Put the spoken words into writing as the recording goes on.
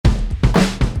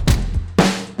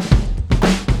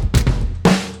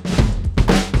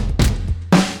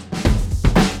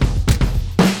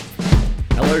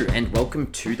and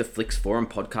welcome to the Flix Forum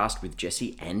podcast with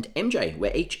Jesse and MJ,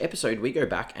 where each episode we go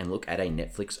back and look at a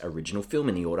Netflix original film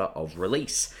in the order of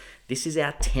release. This is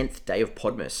our 10th day of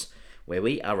Podmas, where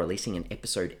we are releasing an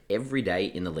episode every day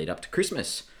in the lead up to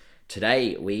Christmas.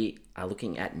 Today we are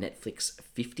looking at Netflix's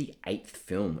 58th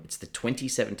film. It's the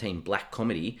 2017 black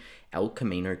comedy El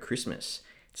Camino Christmas.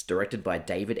 It's directed by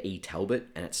David E. Talbot,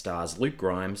 and it stars Luke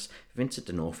Grimes, Vincent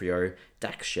D'Onofrio,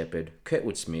 Dax Shepard,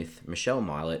 Kurtwood Smith, Michelle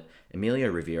Milot, Emilio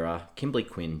Rivera, Kimberly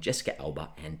Quinn, Jessica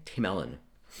Alba, and Tim Allen.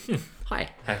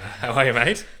 Hi. How are you,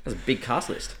 mate? That's a big cast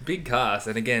list. Big cast.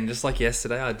 And again, just like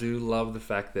yesterday, I do love the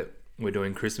fact that we're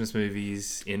doing Christmas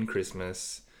movies in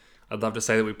Christmas. I'd love to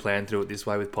say that we planned to do it this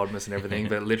way with Podmas and everything,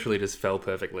 but it literally just fell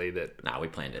perfectly that... Nah, we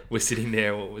planned it. We're sitting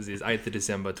there, what was this, 8th of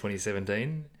December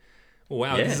 2017?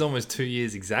 Wow, Yeah. This is almost 2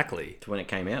 years exactly. To when it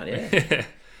came out, yeah.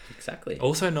 Exactly.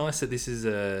 Also nice that this is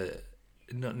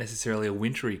not necessarily a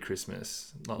wintry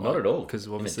Christmas. Not at all. Because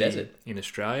In the obviously desert. in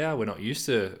Australia, we're not used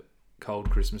to cold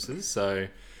Christmases, so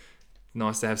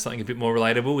nice to have something a bit more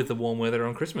relatable with the warm weather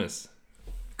on Christmas.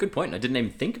 Good point. I didn't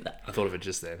even think of that. I thought of it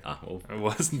just then. Well, I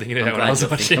wasn't thinking of it when I was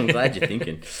watching. I'm glad you're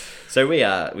thinking. So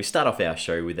we start off our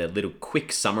show with a little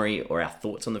quick summary or our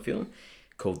thoughts on the film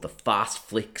called The Fast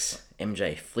Flicks.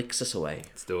 MJ, flicks us away.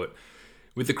 Let's do it.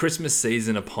 With the Christmas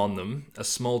season upon them, a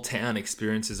small town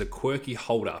experiences a quirky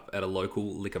hold-up at a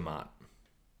local liquor mart.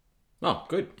 Oh,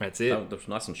 good. That's it. That was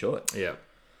nice and short. Yeah.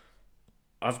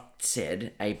 I've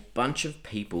said a bunch of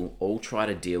people all try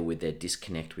to deal with their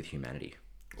disconnect with humanity.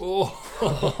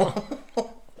 Oh.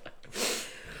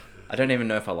 I don't even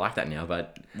know if I like that now,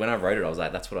 but when I wrote it, I was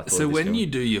like, that's what I thought. So of this when film. you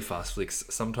do your fast flicks,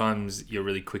 sometimes you're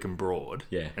really quick and broad.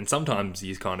 Yeah. And sometimes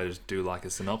you kind of just do like a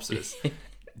synopsis.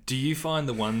 Do you find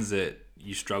the ones that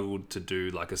you struggled to do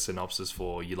like a synopsis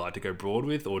for, you like to go broad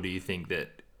with, or do you think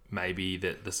that maybe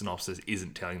that the synopsis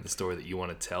isn't telling the story that you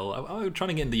want to tell? I'm trying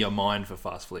to get into your mind for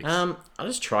fast flicks. I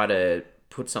just try to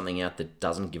put something out that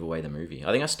doesn't give away the movie.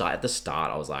 I think at the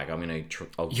start, I was like, I'm going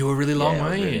to... You were really long, I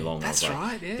was weren't really you? long. That's I was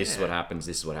like, right, yeah. This is what happens,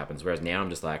 this is what happens. Whereas now I'm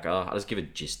just like, I'll just give a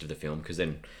gist of the film, because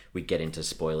then we get into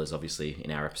spoilers, obviously,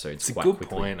 in our episodes It's quite a good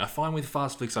quickly. point. I find with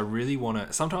fast flicks, I really want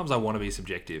to... Sometimes I want to be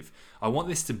subjective. I want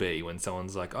this to be when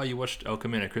someone's like, oh, you watched El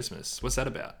Camino Christmas. What's that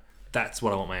about? That's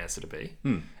what I want my answer to be.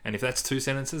 And if that's 2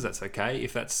 sentences, that's okay.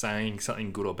 If that's saying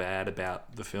something good or bad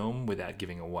about the film without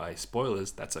giving away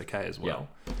spoilers, that's okay as well.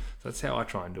 So that's how I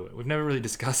try and do it. We've never really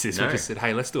discussed this. No. We just said,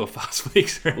 hey, let's do a fast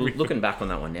flicks. Looking back on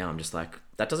that one now, I'm just like,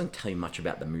 that doesn't tell you much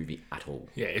about the movie at all.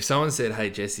 Yeah, if someone said, hey,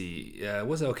 Jesse,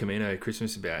 what's El Camino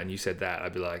Christmas about? And you said that,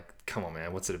 I'd be like, come on,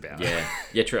 man, what's it about?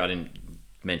 Yeah, true. I didn't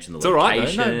mention the It's all right, though.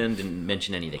 location, No. didn't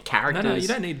mention any of the characters. No, you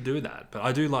don't need to do that. But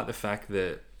I do like the fact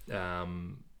that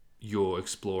you're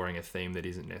exploring a theme that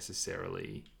isn't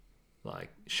necessarily like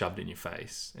shoved in your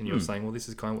face, and you're saying, well, this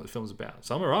is kind of what the film's about.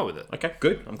 So I'm all right with it. Okay,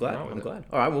 good. I'm glad. Right with I'm it. glad.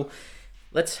 All right, well,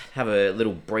 let's have a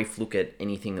little brief look at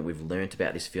anything that we've learnt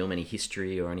about this film, any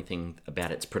history or anything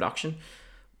about its production.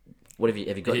 What have you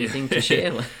got anything to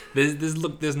share?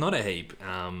 There's not a heap.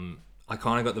 I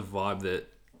kind of got the vibe that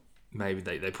maybe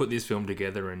they put this film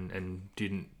together and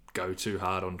didn't go too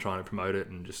hard on trying to promote it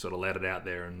and just sort of let it out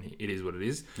there, and it is what it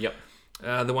is. Yep.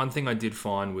 The one thing I did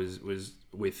find was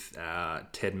with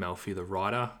Ted Melfi, the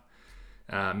writer,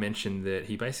 mentioned that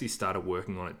he basically started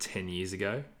working on it 10 years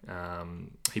ago.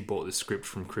 He bought the script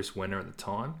from Chris Wenner at the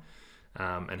time,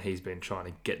 and he's been trying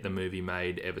to get the movie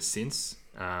made ever since.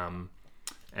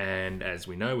 And as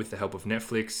we know, with the help of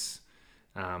Netflix,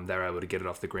 they were able to get it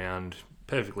off the ground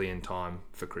perfectly in time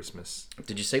for Christmas.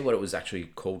 Did you see what it was actually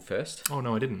called first? Oh,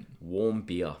 no, I didn't. Warm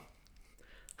Beer.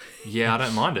 Yeah, I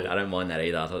don't mind it. I don't mind that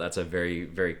either. I thought that's a very,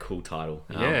 very cool title.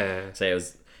 Yeah. So it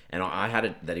was, and I had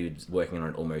it that he was working on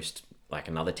it almost like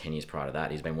another 10 years prior to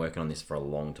that. He's been working on this for a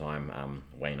long time,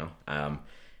 Wayner. And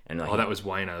like That was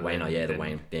Wayner. Wayner, yeah, the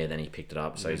Wayne. Yeah, then he picked it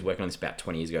up. So he's working on this about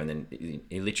 20 years ago, and then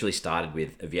he literally started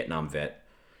with a Vietnam vet,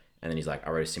 and then he's like, I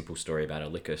wrote a simple story about a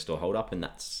liquor store hold up, and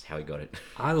that's how he got it.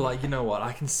 I like, you know what?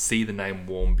 I can see the name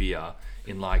Warm Beer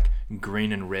in like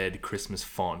green and red Christmas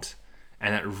font,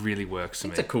 and that really works for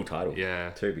me. It's a cool title, Yeah.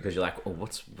 too, because you're like, oh,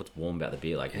 what's warm about the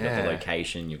beer? Like, you've got Yeah. the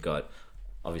location, you've got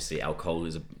obviously alcohol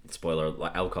is a spoiler.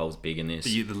 Like, alcohol's big in this.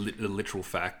 The literal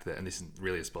fact that, and this isn't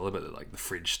really a spoiler, but that, like the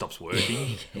fridge stops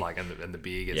working, like and the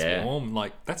beer gets Yeah. warm.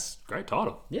 Like that's a great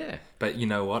title. Yeah, But you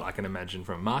know what? I can imagine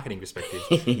from a marketing perspective,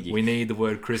 Yeah. we need the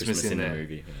word Christmas, in the there.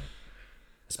 movie.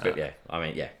 Yeah. But yeah, I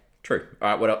mean, yeah, true. All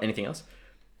right, what else? Anything else?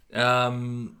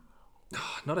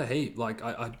 Not a heap. Like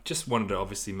I just wanted to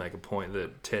obviously make a point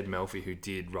that Ted Melfi, who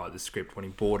did write the script when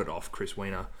he bought it off Chris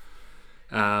Weiner,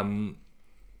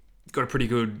 got a pretty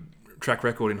good track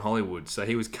record in Hollywood. So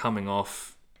he was coming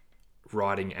off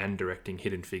writing and directing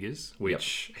Hidden Figures,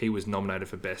 which he was nominated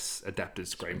for Best Adapted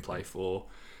Screenplay for.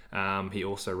 He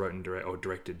also wrote and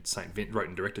directed Saint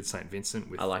Vincent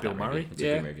with I like Bill that Murray. movie. It's a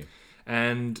good movie.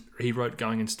 And he wrote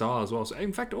Going in Style as well. So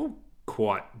in fact, all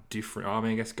quite different. I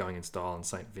mean, I guess Going in Style and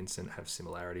Saint Vincent have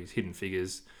similarities. Hidden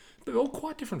Figures, but all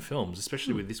quite different films,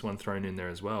 especially with this one thrown in there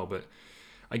as well. But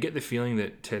I get the feeling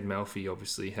that Ted Malfi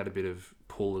obviously had a bit of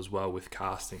pull as well with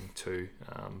casting too.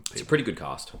 It's a pretty good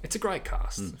cast. It's a great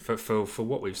cast for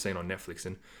what we've seen on Netflix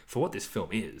and for what this film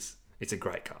is. It's a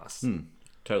great cast.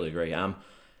 Totally agree.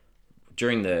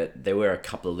 There were a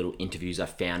couple of little interviews I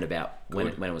found about when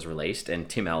it was released, and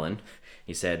Tim Allen,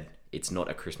 he said it's not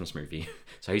a Christmas movie.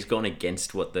 So he's gone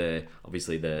against what the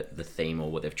theme or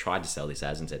what they've tried to sell this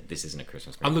as, and said this isn't a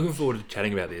Christmas movie. I'm looking forward to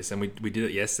chatting about this, and we did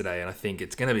it yesterday, and I think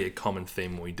it's going to be a common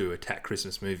theme when we do attack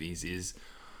Christmas movies is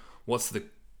what's the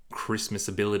Christmas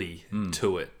ability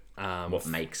to it. What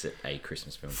makes it a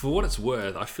Christmas film? For what it's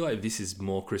worth, I feel like this is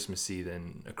more Christmassy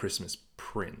than A Christmas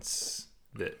Prince.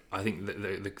 That I think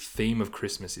the theme of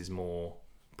Christmas is more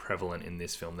prevalent in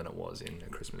this film than it was in A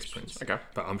Christmas Prince. Okay.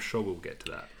 But I'm sure we'll get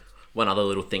to that. One other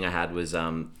little thing I had was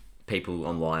people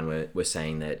online were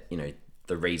saying that, you know,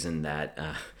 the reason that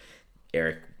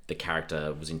Eric, the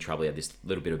character, was in trouble, he had this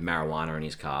little bit of marijuana in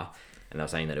his car, and they were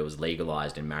saying that it was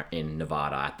legalized in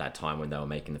Nevada at that time when they were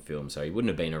making the film, so he wouldn't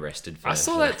have been arrested for... I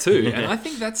saw that too, and I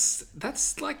think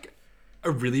that's like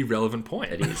a really relevant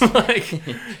point. It is. Like,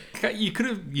 you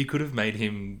could have made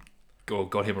him or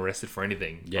got him arrested for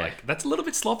anything. Yeah. Like, that's a little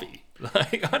bit sloppy.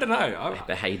 Like, I don't know.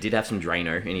 But hey, he did have some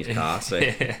Drano in his car, so...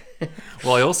 Yeah.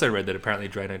 Well, I also read that apparently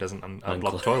Drano doesn't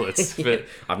unblock toilets, but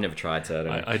I've never tried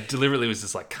to. I deliberately was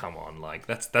just like, come on, like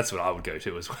that's what I would go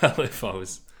to as well if I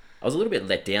was... I was a little bit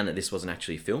let down that this wasn't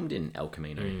actually filmed in El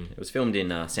Camino. It was filmed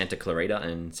in Santa Clarita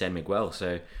and San Miguel,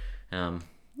 so...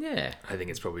 yeah. I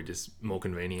think it's probably just more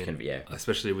convenient, Yeah.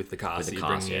 especially with the cast that you're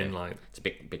bringing in. Like, it's a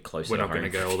bit closer. We're to not going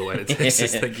to home. go all the way to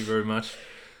Texas. Thank you very much.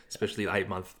 Especially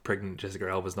 8-month pregnant Jessica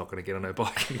Alba's not going to get on her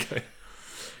bike and go.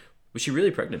 Was she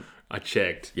really pregnant? I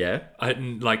checked. Yeah. I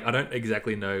don't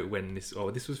exactly know when this.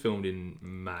 Oh, this was filmed in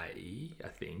May, I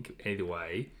think. Either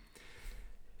way,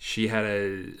 she had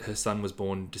her son was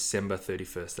born December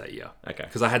 31st that year. Okay.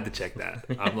 Because I had to check that.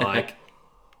 I'm like.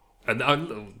 And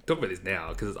I'm talking about this now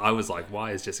because I was like,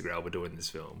 why is Jessica Alba doing this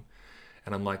film?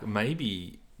 And I'm like,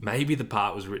 maybe the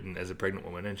part was written as a pregnant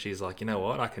woman, and she's like, you know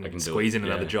what, I can squeeze in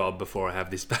another job before I have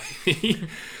this baby.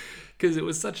 Because it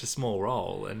was such a small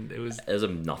role, and it was a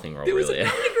nothing role, it was really. a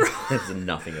nothing role. It was a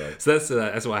nothing role. So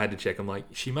that's why I had to check. I'm like,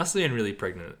 she must have been really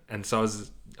pregnant, and so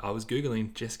I was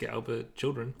googling Jessica Alba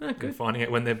children and finding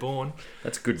out when they're born.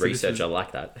 That's good research. I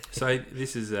like that. So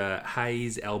this is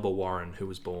Hayes Alba Warren, who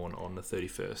was born on the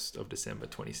 31st of December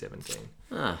 2017.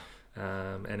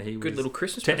 And he good was, little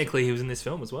Christmas. Technically, he was in this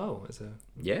film as well.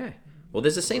 Yeah. Well,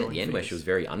 there's a scene at the end where she was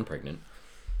very unpregnant.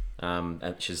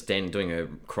 And she's doing a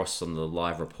cross on the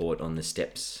live report on the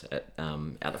steps at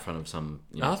out the front of some.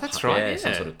 That's right. Yeah,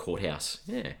 some sort of courthouse.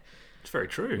 Yeah. It's very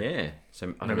true. Yeah.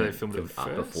 So maybe they filmed it up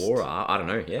first. before. I don't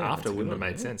know. Yeah. After wouldn't have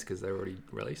made sense because they already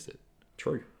released it.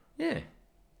 True. Yeah.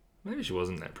 Maybe she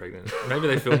wasn't that pregnant. Maybe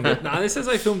they filmed it. No, this says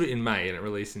they filmed it in May and it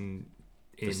released in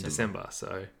December.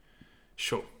 So,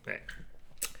 sure. Yeah.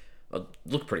 Well,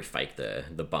 it looked pretty fake,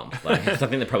 the bump. Like, I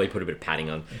think they probably put a bit of padding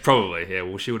on. Probably, yeah.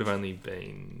 Well, she would have only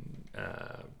been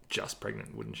just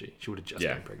pregnant, wouldn't she? She would have just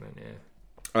been pregnant, yeah.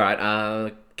 All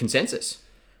right, consensus.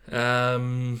 What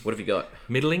have you got?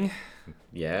 Middling.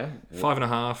 Yeah.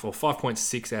 5.5 or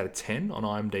 5.6 out of 10 on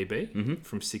IMDb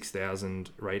from 6,000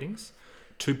 ratings.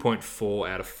 2.4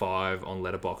 out of 5 on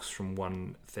Letterboxd from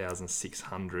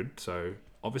 1,600. So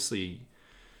obviously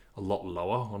a lot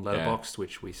lower on Letterboxd,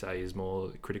 which we say is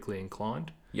more critically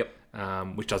inclined. Yep.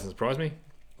 Which doesn't surprise me.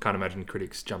 Can't imagine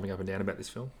critics jumping up and down about this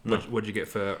film. No. What'd you get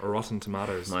for Rotten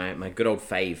Tomatoes? My good old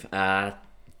fave.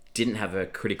 Didn't have a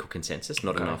critical consensus,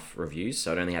 not enough reviews,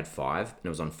 so it only had 5, and it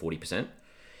was on 40%.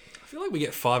 I feel like we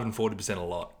get 5 and 40% a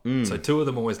lot, so 2 of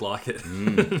them always like it.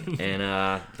 And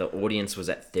the audience was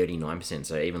at 39%,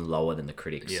 so even lower than the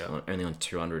critics. Yeah. Only on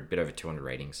 200, bit over 200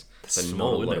 ratings. That's so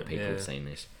small, not a lot of isn't it? people have seen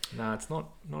this. No, it's not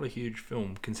a huge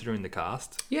film considering the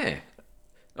cast. Yeah.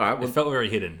 All right. Well, it felt very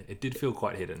hidden. It did feel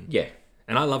quite hidden. Yeah.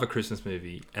 And I love a Christmas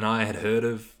movie, and I had heard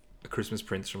of A Christmas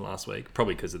Prince from last week,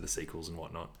 probably because of the sequels and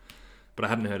whatnot. But I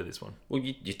hadn't heard of this one. Well,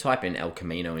 you type in El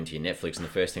Camino into your Netflix, and the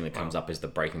first thing that comes up is the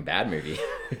Breaking Bad movie.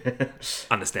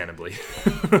 Understandably.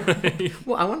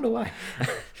 Well, I wonder why.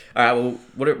 All right, well,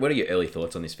 what are your early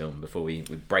thoughts on this film before we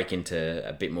break into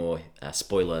a bit more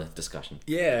spoiler discussion?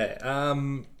 Yeah.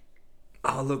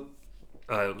 Look,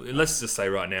 let's just say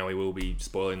right now we will be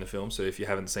spoiling the film. So if you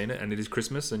haven't seen it, and it is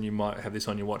Christmas, and you might have this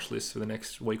on your watch list for the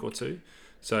next week or two.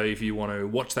 So if you want to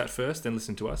watch that first, then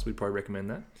listen to us. We'd probably recommend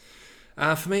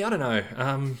that. For me, I don't know.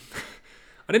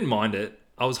 I didn't mind it.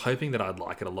 I was hoping that I'd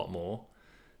like it a lot more.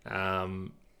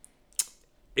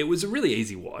 It was a really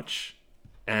easy watch,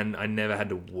 and I never had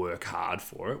to work hard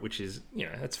for it, which is,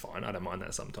 that's fine. I don't mind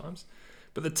that sometimes.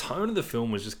 But the tone of the film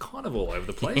was just kind of all over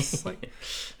the place.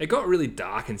 It got really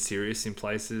dark and serious in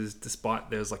places, despite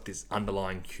there was this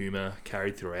underlying humour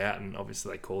carried throughout, and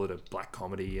obviously they call it a black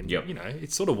comedy, and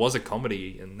it sort of was a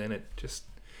comedy, and then it just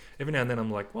every now and then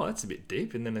I'm like, well, that's a bit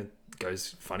deep, and then it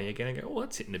goes funny again, and go, oh,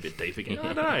 that's hitting a bit deep again.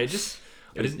 I don't know,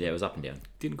 it was up and down.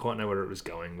 Didn't quite know where it was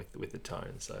going with the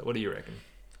tone. So, what do you reckon?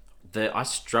 I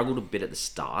struggled a bit at the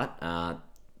start.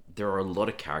 There are a lot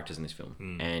of characters in this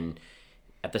film, and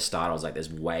at the start, I was like,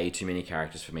 there's way too many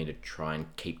characters for me to try and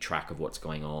keep track of what's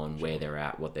going on, where they're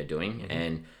at, what they're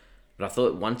doing. But I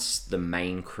thought once the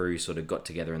main crew sort of got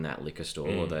together in that liquor store,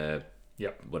 or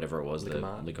whatever it was,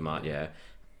 Liquor Mart,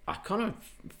 I kind of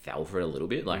fell for it a little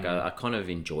bit. I kind of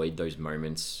enjoyed those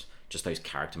moments, just those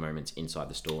character moments inside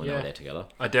the store when they were there together.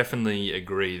 I definitely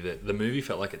agree that the movie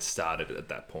felt like it started at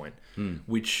that point,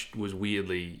 which was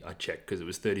weirdly, I checked, because it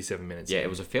was 37 minutes in. It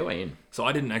was a fair way in. So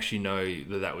I didn't actually know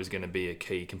that was going to be a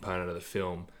key component of the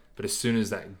film. But as soon as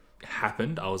that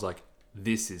happened, I was like,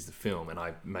 this is the film. And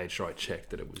I made sure I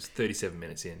checked that it was 37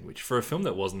 minutes in, which for a film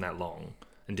that wasn't that long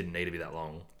and didn't need to be that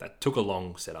long, that took a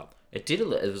long setup. It did.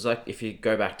 It was like, if you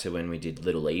go back to when we did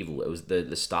Little Evil, it was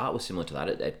the start was similar to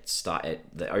that.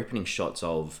 The opening shots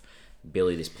of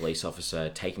Billy, this police officer,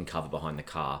 taking cover behind the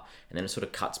car, and then it sort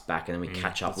of cuts back, and then we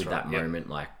catch up with that moment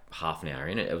like half an hour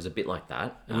in. It was a bit like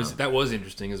that. That was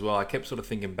interesting as well. I kept sort of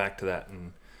thinking back to that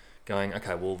and going,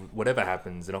 okay, well, whatever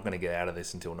happens, they're not going to get out of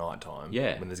this until night time.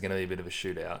 Yeah. When there's going to be a bit of a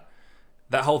shootout.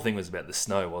 That whole thing was about the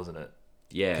snow, wasn't it?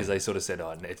 Yeah. Because they sort of said,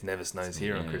 it never snows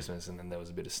here on Christmas, and then there was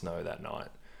a bit of snow that night.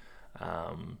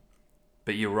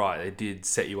 But you're right, it did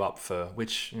set you up for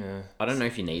which. I don't know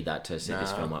if you need that to set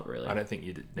this film up, really. I don't think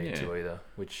you need to either.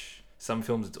 Which some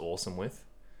films it's awesome with,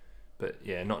 but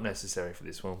not necessary for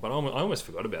this one. But I almost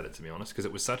forgot about it, to be honest, because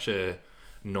it was such a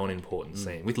non-important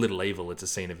scene. With Little Evil, it's a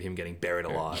scene of him getting buried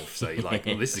alive. So you're like,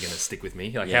 well, this is going to stick with me.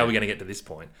 How are we going to get to this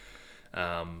point?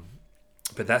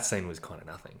 But that scene was kind of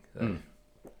nothing. So.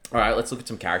 All right, let's look at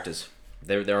some characters.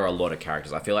 There are a lot of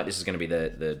characters. I feel like this is going to be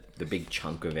the big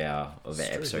chunk of our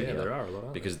episode here. There are a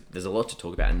lot, because there's a lot to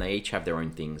talk about, and they each have their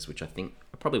own things, which I think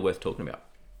are probably worth talking about.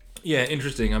 Yeah,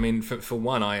 interesting. I mean, for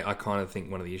one, I kind of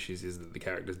think one of the issues is that the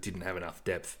characters didn't have enough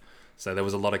depth. So there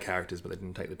was a lot of characters, but they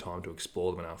didn't take the time to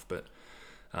explore them enough. But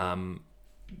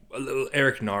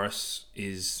Eric Norris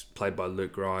is played by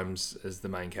Luke Grimes as the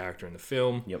main character in the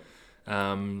film. Yep.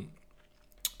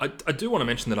 I do want to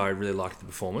mention that I really liked the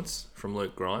performance from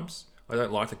Luke Grimes. I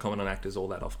don't like to comment on actors all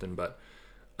that often, but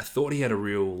I thought he had a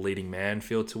real leading man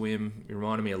feel to him. He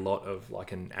reminded me a lot of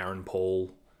like an Aaron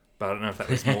Paul, but I don't know if that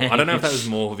was more. I don't know if that was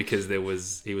more because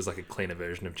he was like a cleaner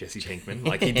version of Jesse Pinkman.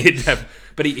 Like he did have,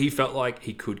 but he felt like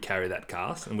he could carry that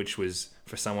cast, and which was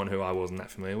for someone who I wasn't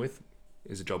that familiar with,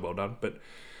 is a job well done. But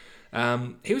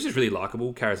he was just really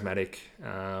likable, charismatic.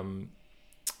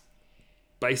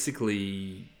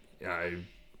 Basically,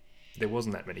 there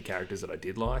wasn't that many characters that I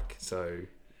did like, so.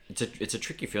 It's a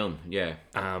tricky film, yeah.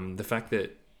 The fact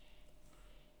that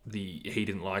he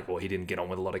didn't get on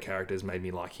with a lot of characters made me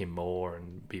like him more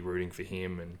and be rooting for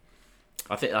him. And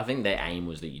I think their aim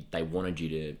was that they wanted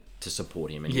you to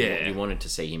support him, and you wanted to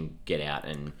see him get out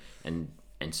and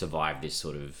survive this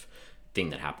sort of thing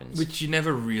that happens. Which you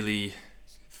never really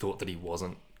thought that he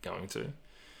wasn't going to.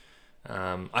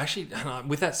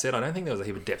 With that said, I don't think there was a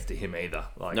heap of depth to him either.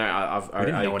 Like, no, I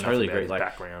totally agree. Like,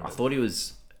 background. I thought he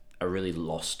was a really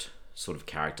lost sort of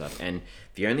character, and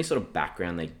the only sort of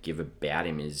background they give about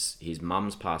him is his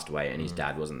mum's passed away and his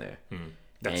dad wasn't there.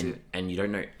 That's it. And you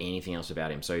don't know anything else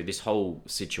about him. So this whole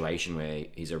situation where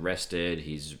he's arrested,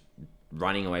 he's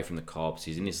running away from the cops,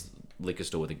 he's in this liquor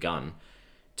store with a gun.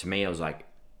 To me, I was like,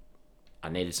 I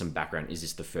needed some background. Is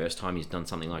this the first time he's done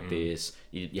something like this?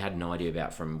 You had no idea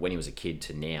about from when he was a kid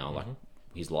to now, like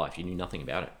his life. You knew nothing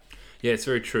about it. Yeah, it's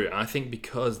very true. I think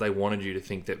because they wanted you to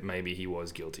think that maybe he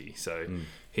was guilty. So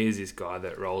here's this guy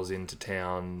that rolls into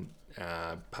town,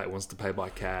 wants to pay by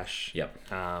cash. Yep.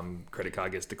 Credit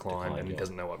card gets declined and he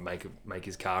doesn't know what make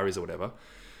his car is or whatever.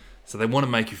 So they want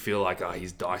to make you feel like,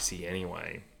 he's dicey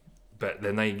anyway. But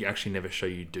then they actually never show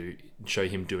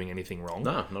him doing anything wrong.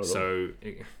 No, not at all. So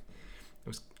it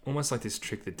was almost like this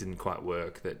trick that didn't quite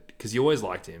work. Because you always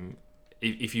liked him.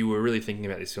 If you were really thinking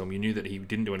about this film, you knew that he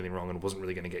didn't do anything wrong and wasn't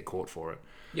really going to get caught for it.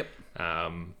 Yep.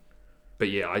 But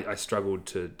yeah, I struggled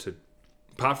to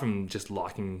apart from just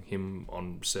liking him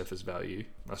on surface value,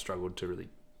 I struggled to really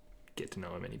get to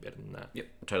know him any better than that. Yep,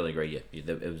 I totally agree. Yeah,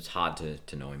 it was hard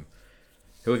to know him.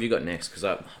 Who have you got next? Because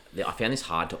I found this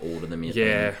hard to order them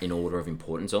in order of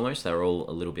importance almost. They're all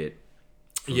a little bit...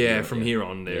 From here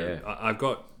on there. Yeah. I've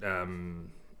got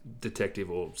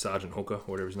Detective or Sergeant Hooker,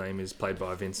 whatever his name is, played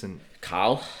by Vincent...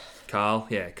 Carl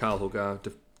Hooker.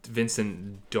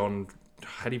 Vincent Don...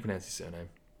 How do you pronounce his surname?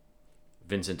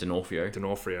 Vincent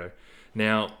D'Onofrio.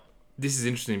 Now, this is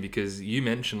interesting because you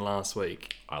mentioned last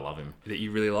week... I love him. ...that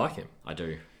you really like him. I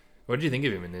do. What did you think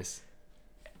of him in this?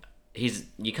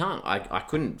 I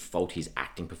couldn't fault his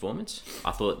acting performance.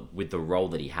 I thought with the role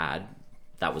that he had,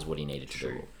 that was what he needed to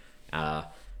do.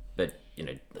 But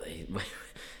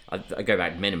I go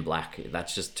back Men in Black.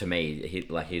 That's just to me,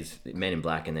 his Men in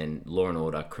Black, and then Law and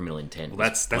Order, Criminal Intent. Well,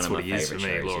 that's what he is for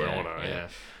me. Law and Order. Yeah.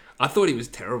 I thought he was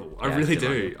terrible. I really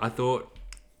do. I thought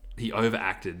he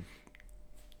overacted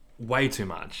way too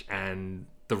much, and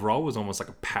the role was almost like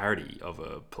a parody of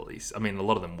a police. I mean, a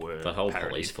lot of them were the whole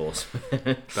parodies. Police force.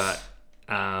 But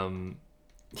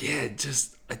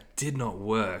it did not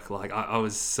work. Like I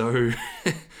was so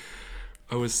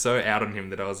I was so out on him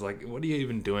that I was like, what are you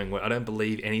even doing? I don't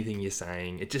believe anything you're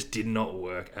saying. It just did not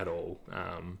work at all.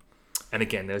 And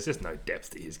again, there's just no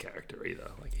depth to his character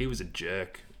either. Like, he was a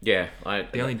jerk. Yeah.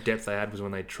 The only depth they had was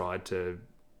when they tried to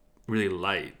really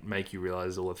late make you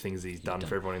realise all the things that he's done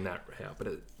for everyone in that house. But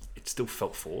it still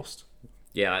felt forced.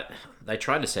 Yeah, they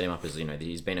tried to set him up as,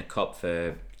 he's been a cop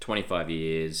for 25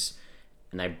 years,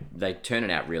 and they turn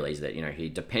it out really is that, he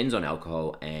depends on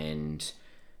alcohol, and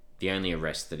the only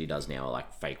arrests that he does now are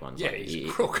like fake ones. Yeah, like, he's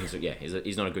a crook.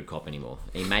 He's not a good cop anymore.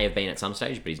 He may have been at some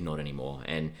stage, but he's not anymore.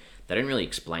 And they don't really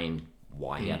explain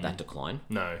why he had that decline.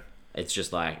 No. It's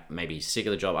just like, maybe he's sick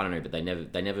of the job, I don't know, but they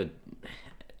never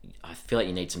I feel like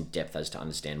you need some depth as to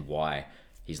understand why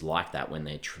he's like that when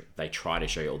they try to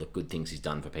show you all the good things he's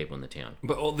done for people in the town.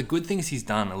 But all the good things he's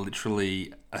done are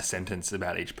literally a sentence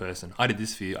about each person. I did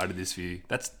this for you. I did this for you.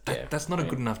 That's not a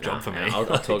good enough job for me. I'll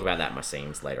talk about that in my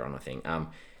scenes later on, I think. And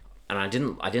I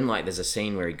didn't like. There's a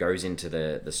scene where he goes into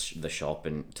the shop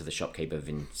and to the shopkeeper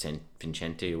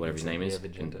Vincente or whatever his name is.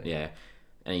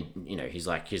 And he's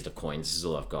like, here's the coins. This is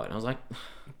all I've got. And I was like,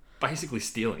 basically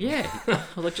stealing. Yeah. I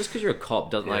was like, just because you're a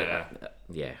cop doesn't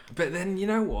yeah. But then you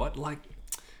know what? Like,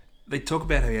 they talk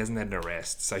about how he hasn't had an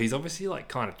arrest, so he's obviously like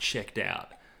kind of checked out.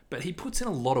 But he puts in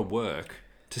a lot of work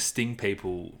to sting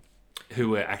people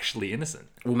who are actually innocent.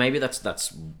 Well, maybe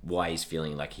that's why he's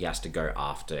feeling like he has to go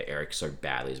after Eric so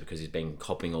badly, is because he's been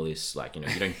copping all this, like, you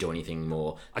don't do anything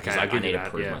more. Okay, I need to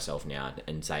prove myself now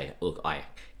and say, look, I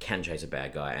can chase a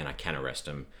bad guy and I can arrest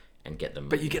him and get them.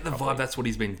 But you get the vibe that's what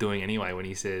he's been doing anyway when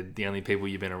he said the only people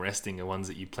you've been arresting are ones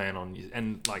that you plan on.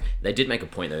 And like, they did make a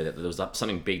point though that there was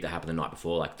something big that happened the night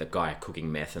before, like the guy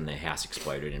cooking meth and their house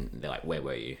exploded, and they're like, where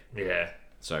were you? Yeah.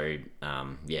 So,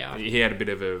 he had a bit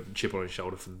of a chip on his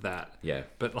shoulder for that. Yeah.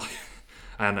 But like,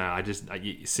 I don't know,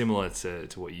 similar to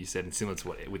what you said and similar to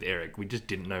what with Eric, we just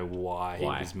didn't know why he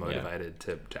was motivated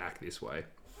to act this way.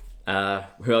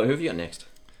 Who have you got next?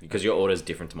 Because your order's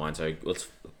different to mine, so let's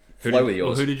flow with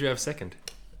yours. Well, who did you have second?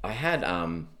 I had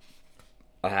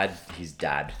his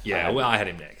dad. Yeah, I had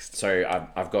him next. So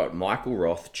I've got Michael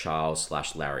Roth, Charles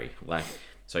 / Larry.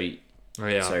 So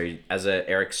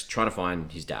Eric's trying to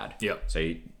find his dad. Yeah. So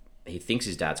he thinks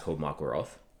his dad's called Michael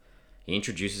Roth. He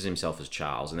introduces himself as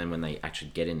Charles, and then when they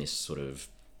actually get in this sort of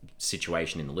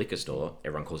situation in the liquor store,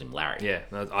 everyone calls him Larry. Yeah,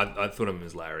 I thought of him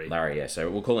as Larry. Larry, yeah.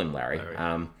 So we'll call him Larry.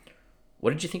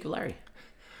 What did you think of Larry?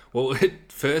 Well,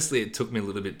 firstly, it took me a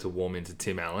little bit to warm into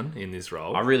Tim Allen in this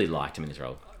role. I really liked him in this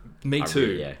role. Me too.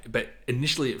 Really, yeah. But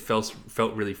initially, it felt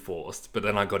really forced. But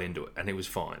then I got into it, and it was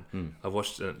fine. I've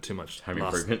watched too much. Home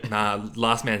Improvement.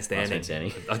 Last Man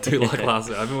Standing. I do like Last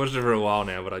Man. I've been watching it for a while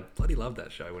now, but I bloody loved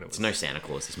that show when it was. It's no Santa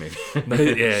Claus, this movie.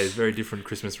 It's a very different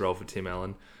Christmas role for Tim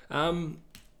Allen.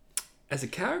 As a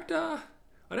character,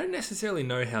 I don't necessarily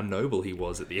know how noble he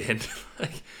was at the end.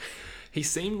 He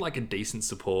seemed like a decent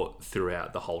support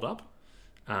throughout the hold-up.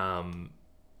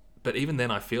 But even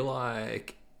then, I feel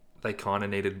like they kind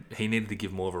of he needed to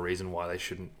give more of a reason why they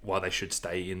should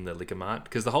stay in the liquor mart.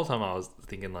 Because the whole time I was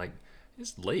thinking, like,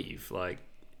 just leave. Like,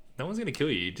 no one's going to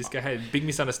kill you. Just go ahead. Big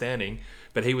misunderstanding.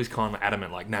 But he was kind of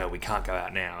adamant, like, no, we can't go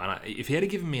out now. And if he had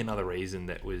given me another reason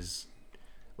that was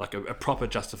like a proper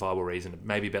justifiable reason,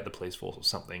 maybe about the police force or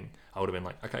something, I would have been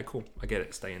like, okay, cool, I get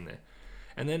it, stay in there.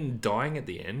 And then dying at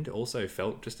the end also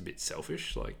felt just a bit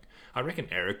selfish. Like, I reckon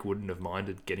Eric wouldn't have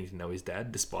minded getting to know his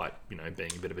dad, despite, being a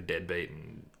bit of a deadbeat.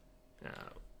 And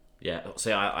yeah.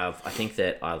 So I think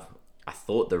that I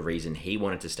thought the reason he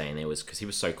wanted to stay in there was because he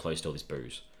was so close to all this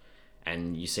booze.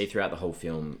 And you see throughout the whole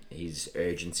film his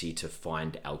urgency to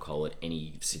find alcohol at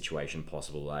any situation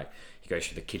possible. Like, he goes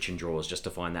through the kitchen drawers just to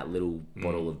find that little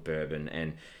bottle of bourbon,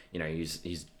 and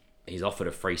he's offered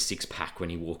a free 6-pack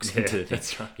when he walks into.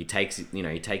 That's right. He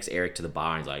takes Eric to the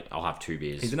bar and he's like, "I'll have 2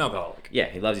 beers." He's an alcoholic. Yeah,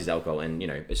 he loves his alcohol, and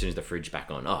as soon as the fridge back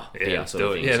on, beer sort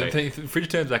do of it. thing. Yeah, So, the fridge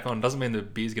turns back on doesn't mean the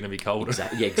beer's going to be colder.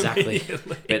 exactly.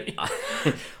 But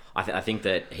I think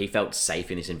that he felt safe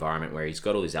in this environment where he's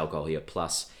got all this alcohol here.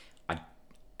 Plus,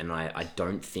 I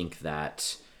don't think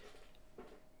that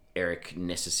Eric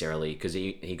necessarily, because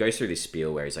he goes through this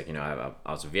spiel where he's like, I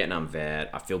was a Vietnam vet.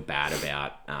 I feel bad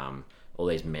about all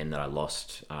these men that I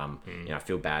lost. I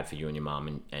feel bad for you and your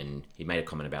mum. And he made a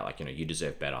comment about, like, you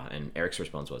deserve better. And Eric's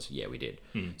response was, yeah, we did.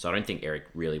 So I don't think Eric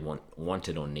really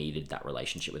wanted or needed that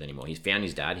relationship with anymore. He's found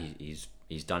his dad. He's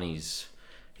done his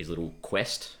little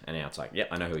quest, and now it's like, yep,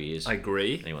 I know who he is. I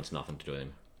agree. And he wants nothing to do with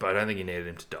him. But I don't think he needed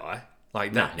him to die.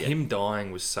 Like, that, him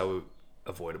dying was so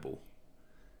avoidable.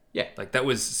 Yeah. Like, that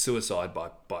was suicide by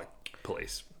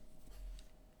police.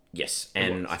 Yes,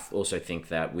 and I also think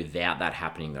that without that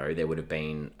happening, though, there would have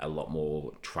been a lot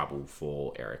more trouble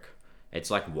for Eric. It's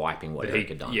like wiping what Eric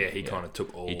had done. Yeah, he kind of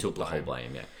took all. He took the whole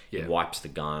blame. He wipes the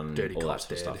gun, Dirty all that cops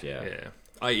sort of stuff. Yeah.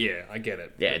 I get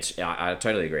it. Yeah, I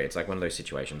totally agree. It's like one of those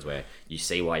situations where you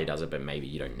see why he does it, but maybe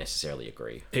you don't necessarily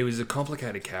agree. He was a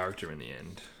complicated character in the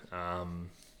end.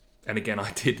 And again,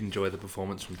 I did enjoy the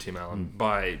performance from Tim Allen.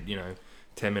 By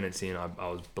 10 minutes in, I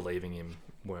was believing him.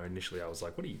 Where initially I was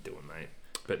like, "What are you doing, mate?"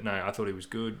 But no, I thought he was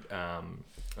good. I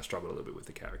struggled a little bit with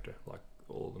the character, like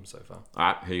all of them so far.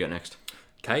 All right, who you got next?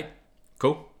 Kate.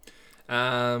 Cool.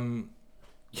 I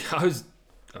was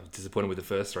disappointed with the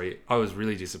first 3. I was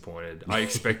really disappointed. I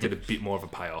expected a bit more of a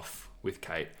payoff with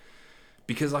Kate,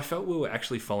 because I felt we were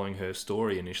actually following her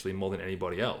story initially more than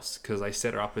anybody else, because they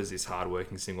set her up as this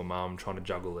hardworking single mum trying to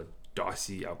juggle a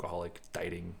dicey alcoholic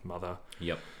dating mother.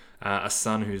 Yep. A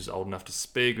son who's old enough to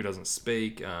speak, who doesn't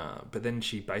speak, but then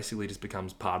she basically just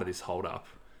becomes part of this hold-up,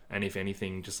 and if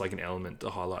anything, just like an element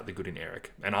to highlight the good in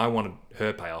Eric. And I wanted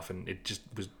her payoff, and it just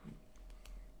was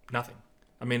nothing.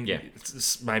 I mean,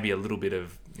 it's maybe a little bit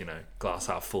of, glass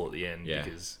half full at the end,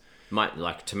 because...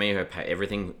 to me,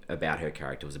 everything about her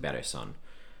character was about her son.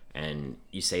 And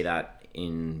you see that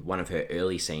in one of her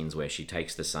early scenes where she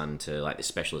takes the son to, like, the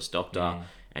specialist doctor,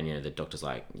 and the doctor's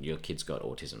like, "Your kid's got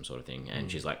autism," sort of thing,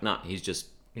 and she's like, "No, he's just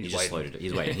slowed it.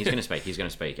 He's waiting. He's going to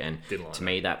speak." And to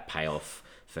me, that payoff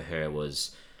for her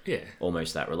was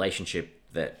almost that relationship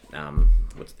that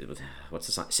what's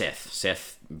the son?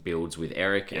 Seth builds with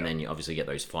Eric, and then you obviously get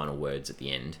those final words at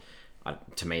the end.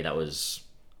 To me, that was,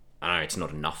 I don't know, it's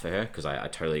not enough for her, because I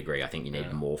totally agree. I think you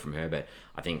need more from her, but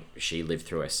I think she lived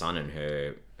through her son, and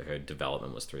her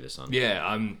development was through the son.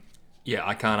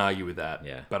 I can't argue with that.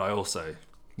 Yeah. But I also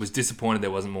was disappointed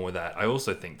there wasn't more with that. I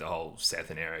also think the whole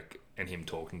Seth and Eric and him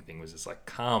talking thing was just like,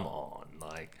 come on,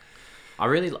 like. I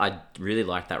really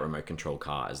like that remote control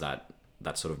car as that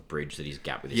sort of bridge that he's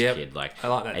got with his kid. Like, I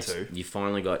like that too. He's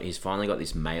finally got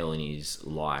this male in his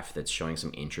life that's showing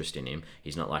some interest in him.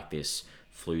 He's not like this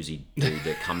floozy dude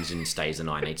that comes in, stays the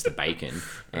night, and eats the bacon,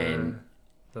 and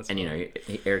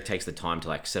Eric takes the time to,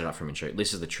 like, set it up for him and show,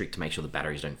 this is the trick to make sure the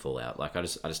batteries don't fall out. Like, I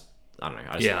don't know.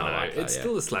 I know. Like it's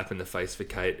still a slap in the face for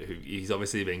Kate, who he's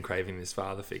obviously been craving this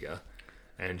father figure,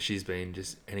 and she's been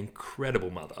just an incredible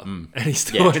mother, and he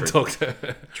still won't talk to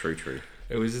her. True.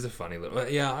 It was just a funny little...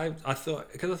 I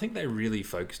thought... Because I think they really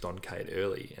focused on Kate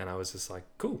early, and I was just like,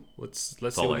 cool, let's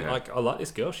follow see. her. Like, I like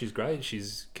this girl. She's great.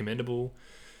 She's commendable.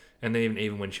 And then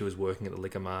even when she was working at the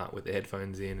liquor mart with the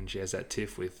headphones in, and she has that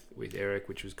tiff with Eric,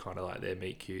 which was kind of like their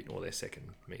meet cute, or their second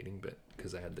meeting, but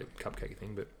because they had the cupcake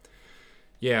thing. But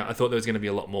yeah, I thought there was going to be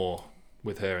a lot more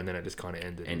with her, and then it just kind of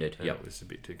ended. And it was a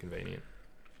bit too convenient.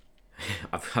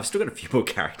 I've still got a few more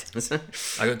characters.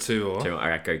 I got 2 more. All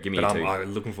right, go. Give me but 2.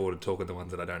 I'm looking forward to talking the ones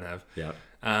that I don't have. Yeah.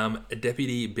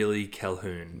 Deputy Billy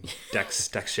Calhoun, Dax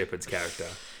Shepard's character.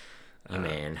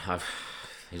 Man,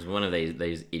 he's one of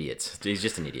these idiots. He's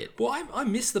just an idiot. Well, I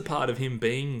missed the part of him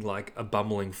being like a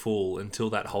bumbling fool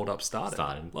until that hold up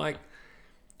started. Like,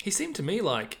 he seemed to me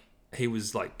like he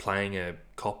was like playing a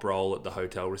cop role at the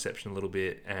hotel reception a little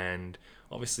bit, and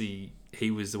obviously he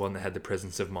was the one that had the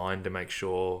presence of mind to make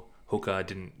sure Hooker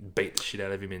didn't beat the shit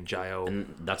out of him in jail.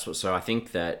 And that's what. So I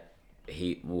think that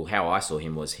how I saw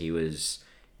him was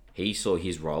he saw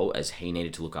his role as he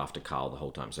needed to look after Carl the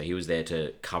whole time. So he was there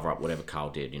to cover up whatever Carl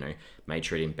did, made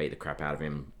sure he didn't beat the crap out of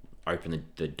him, open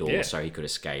the door so he could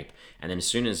escape. And then as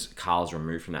soon as Carl's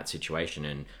removed from that situation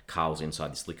and Carl's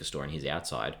inside this liquor store and he's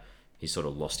outside, he's sort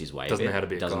of lost his way. Doesn't know how to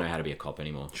be a doesn't cop. know how to be a cop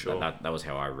anymore. Sure. That was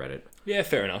how I read it. Yeah,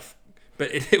 fair enough.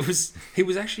 But he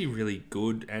was actually really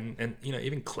good and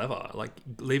even clever. Like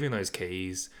leaving those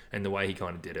keys and the way he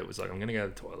kind of did it was like, I'm gonna go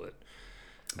to the toilet.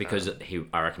 Because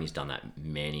I reckon he's done that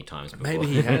many times before. Maybe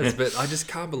he has, but I just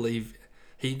can't believe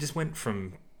he just went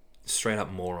from straight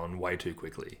up moron way too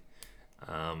quickly.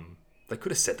 They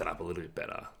could have set that up a little bit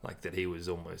better, like that he was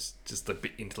almost just a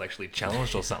bit intellectually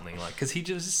challenged or something, like because he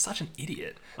was just such an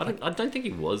idiot. I don't think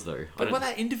he was though. But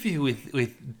that interview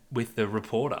with the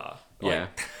reporter, like, Yeah.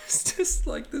 it's just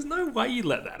like there's no way you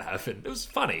let that happen. It was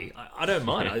funny. I don't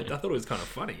mind. I thought it was kind of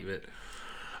funny, but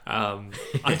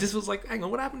I just was like, hang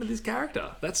on, what happened to this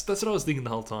character? That's what I was thinking the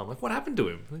whole time. Like, what happened to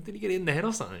him? Like, did he get in the head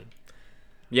or something?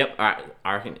 Yep. All right.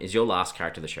 I reckon is your last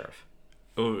character the sheriff.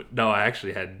 Oh, no, I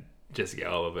actually had Jessica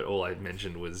Alba, but all I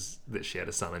mentioned was that she had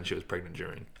a son and she was pregnant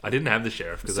during. I didn't have the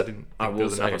sheriff because I didn't think there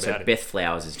was enough about so it. Beth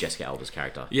Flowers is Jessica Alba's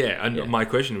character. Yeah, and my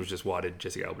question was just, why did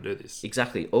Jessica Alba do this?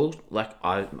 Exactly.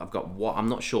 I'm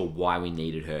not sure why we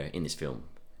needed her in this film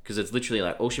because it's literally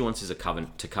like all she wants is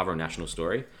to cover a national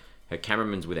story. Her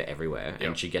cameraman's with her everywhere,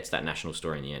 and she gets that national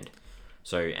story in the end.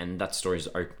 So, and that story's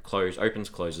opens,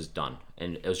 closes, done.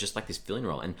 And it was just like this filling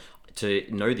role. And to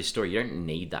know this story, you don't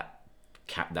need that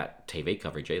TV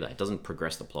coverage either. It doesn't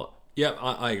progress the plot. Yeah,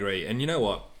 I agree. And you know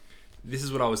what? This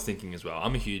is what I was thinking as well.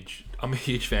 I'm a huge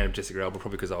fan of Jessica Alba,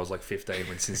 probably because I was like 15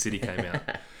 when Sin City came out.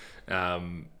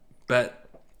 But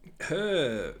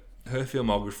her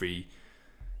filmography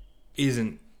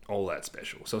isn't all that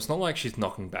special. So it's not like she's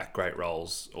knocking back great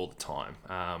roles all the time.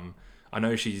 I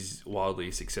know she's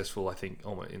wildly successful, I think,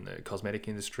 almost in the cosmetic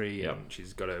industry, and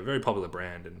she's got a very popular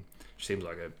brand, and she seems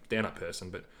like a down-up person.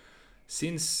 But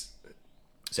since...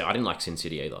 So I didn't like Sin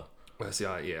City either. Well, see,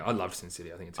 I loved Sin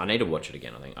City. I think it's... I need to watch it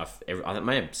again, I think. I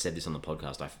may have said this on the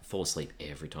podcast. I fall asleep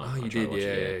every time. Oh, I you try to did? watch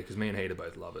it. Yeah, because me and Hader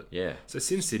both love it. Yeah. So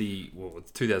Sin City, well,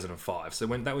 it's 2005. So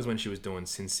that was when she was doing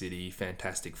Sin City,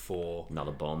 Fantastic Four,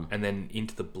 Another Bomb. and then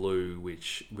Into the Blue,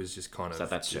 which was just kind of... Is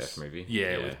that surf movie?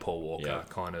 Yeah, with Paul Walker, Yeah.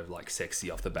 kind of like sexy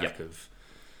off the back of...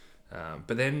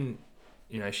 but then,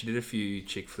 she did a few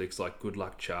chick flicks like Good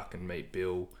Luck Chuck and Meet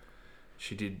Bill.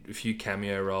 She did a few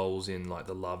cameo roles in like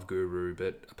The Love Guru,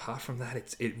 but apart from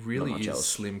that, it really is else.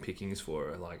 slim pickings for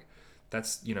her. Like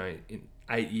that's in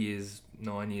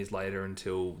 9 years later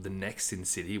until the next Sin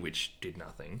City, which did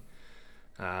nothing.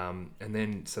 And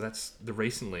then so that's the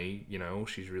recently, all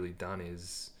she's really done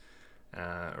is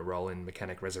a role in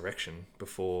Mechanic Resurrection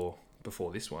before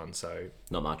this one. So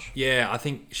Not much. yeah, I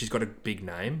think she's got a big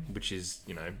name, which is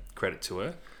credit to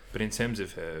her. But in terms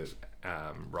of her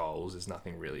roles, there's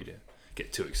nothing really to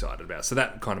get too excited about. So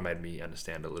that kind of made me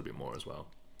understand a little bit more as well.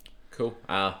 Cool.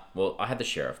 Well, I had the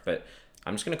sheriff, but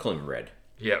I'm just going to call him Red.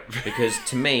 Yep. Because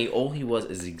to me, all he was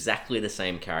is exactly the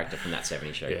same character from that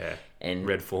 70s show. Yeah. And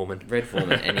Red Foreman.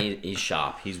 And he's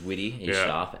sharp. He's witty. He's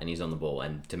sharp, and he's on the ball.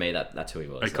 And to me, that's who he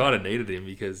was. I kind of needed him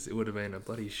because it would have been a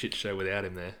bloody shit show without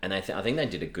him there. And I think they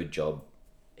did a good job.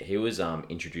 He was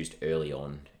introduced early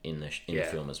on in the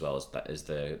film as well as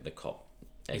the cop.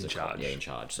 As In charge. Yeah, in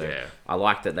charge. So Yeah. I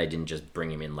like that they didn't just bring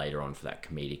him in later on for that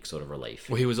comedic sort of relief.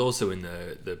 Well, he was also in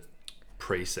the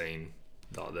pre-scene,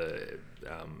 like the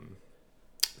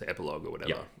epilogue or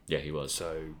whatever. Yeah, he was.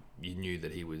 So you knew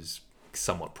that he was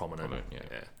somewhat prominent. Yeah.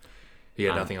 You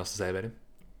had nothing else to say about him?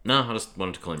 No, I just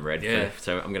wanted to call him Red. Yeah.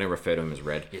 So I'm going to refer to him as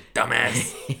Red. You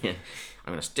dumbass. I'm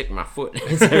going to stick my foot.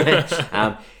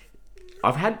 I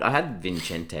had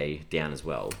Vincente down as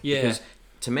well. Yeah. Because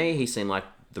to me, he seemed like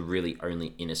the really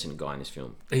only innocent guy in this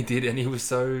film. He did, and he was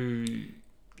so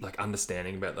like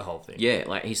understanding about the whole thing. Yeah,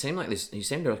 like he seemed like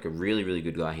a really, really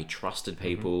good guy. He trusted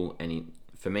people, and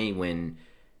for me, when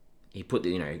he put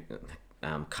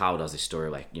Carl does this story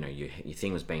like, your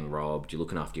thing was being robbed, you're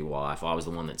looking after your wife, I was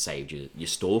the one that saved your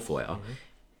store for you.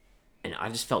 And I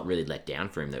just felt really let down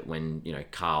for him that when,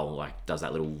 Carl like does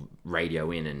that little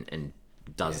radio in and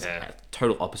does a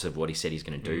total opposite of what he said he's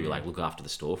going to do, like look after the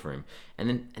store for him,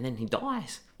 and then he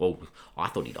dies. Well, I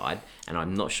thought he died, and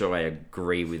I'm not sure I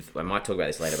agree with. I might talk about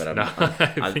this later, but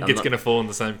I think it's going to fall in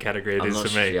the same category it is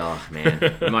for me. Oh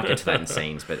man, we might get to that in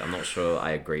scenes, but I'm not sure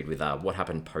I agreed with what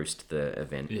happened post the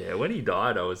event. Yeah, when he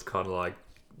died, I was kind of like,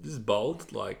 this is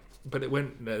bold, like. But it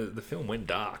went. The film went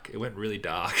dark. It went really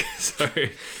dark. So,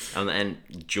 and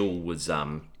Jewel was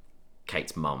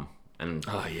Kate's mum. And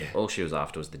all she was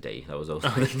after was the D. That was all.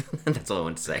 That's all I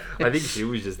wanted to say. I think she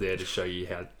was just there to show you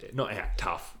not how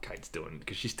tough Kate's doing,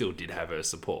 because she still did have her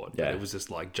support. Yeah. But it was just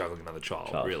like juggling another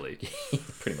child. Really.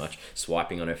 Pretty much.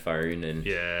 Swiping on her phone and...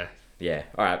 Yeah. Yeah.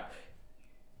 All right.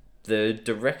 The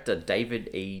director, David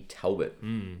E. Talbot.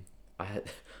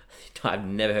 I've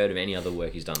never heard of any other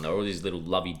work he's done. They're all these little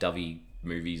lovey-dovey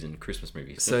movies and Christmas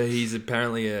movies. So he's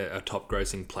apparently a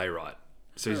top-grossing playwright.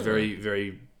 So he's very,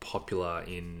 very popular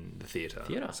in the theatre.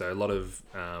 So a lot of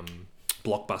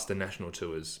blockbuster national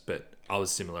tours. But I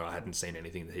was similar. I hadn't seen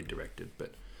anything that he'd directed.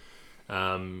 But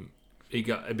he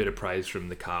got a bit of praise from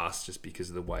the cast just because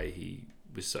of the way he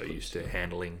was so used to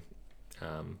handling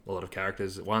a lot of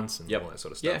characters at once and all that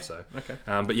sort of stuff. Yeah. So, okay.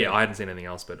 But yeah, I hadn't seen anything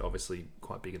else, but obviously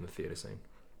quite big in the theatre scene.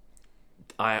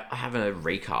 I have a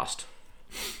recast.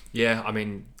 Yeah, I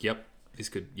mean, yep, this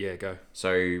could, go.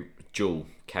 So Jewel,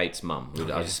 Kate's mum,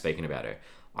 I was just speaking about her.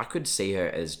 I could see her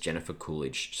as Jennifer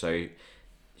Coolidge. So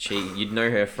you'd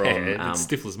know her from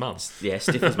Stifler's mum. Yeah,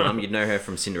 Stifler's mum. You'd know her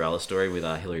from Cinderella Story with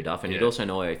Hilary Duff, and you'd also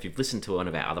know her if you've listened to one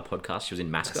of our other podcasts. She was in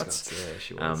Mascots. Yeah,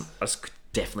 she was. I just could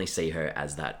definitely see her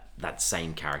as that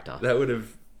same character. That would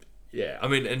have, yeah. I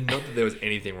mean, and not that there was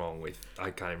anything wrong with.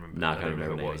 I can't remember. No, I can't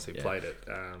remember who it was who played it.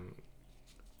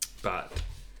 But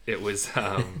it was.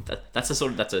 That's a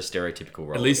stereotypical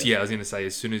role. At least, I was going to say,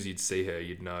 as soon as you'd see her,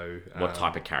 you'd know what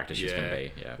type of character she's going to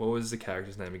be. Yeah. What was the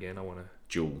character's name again? I want to.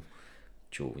 Jewel.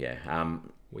 Yeah. I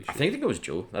think it was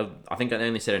Jewel. I think I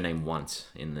only said her name once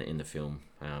in the film.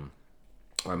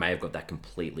 Or I may have got that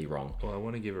completely wrong. Well, I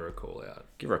want to give her a call out.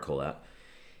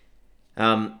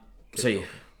 There's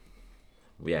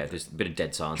a bit of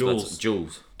dead silence.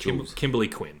 Jules. Kimberly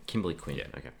Quinn. Kimberly Quinn. Yeah.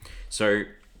 Okay. So,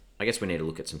 I guess we need to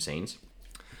look at some scenes.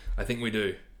 I think we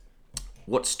do.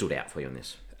 What stood out for you on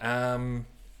this?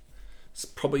 It's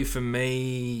probably for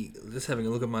me, just having a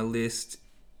look at my list.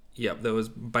 Yep, there was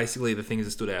basically the things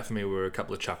that stood out for me were a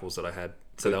couple of chuckles that I had.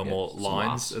 So they were more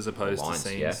lines as opposed to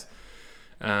scenes.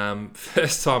 Yeah.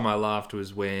 First time I laughed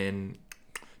was when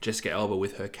Jessica Alba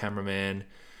with her cameraman,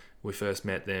 we first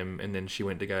met them, and then she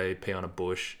went to go pee on a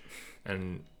bush,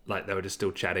 and like they were just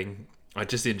still chatting. I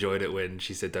just enjoyed it when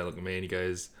she said, "Don't look at me," and he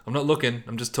goes, "I'm not looking,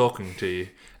 I'm just talking to you."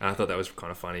 And I thought that was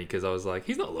kind of funny because I was like,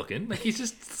 he's not looking, like he's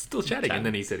just still chatting. And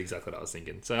then he said exactly what I was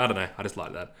thinking. So I don't know, I just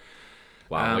like that.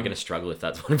 Wow, we're going to struggle if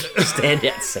that's one of the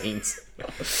standout scenes.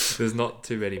 There's not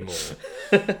too many more.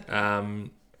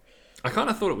 I kind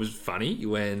of thought it was funny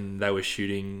when they were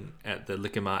shooting at the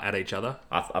liquor mart at each other.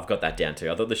 I've got that down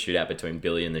too. I thought the shootout between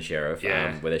Billy and the sheriff,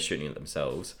 where they're shooting at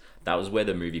themselves, that was where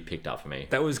the movie picked up for me.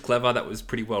 That was clever. That was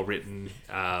pretty well written.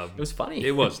 It was funny.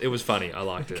 It was funny. I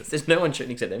liked it. There's no one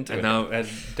shooting except them two. And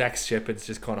Dax Shepard's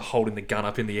just kind of holding the gun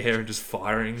up in the air and just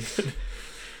firing.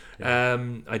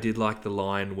 I did like the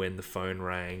line when the phone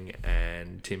rang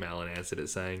and Tim Allen answered it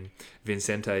saying,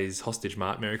 "Vincente's hostage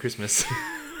mart, Merry Christmas."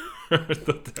 I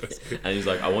thought that was good. And he's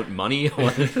like, "I want money."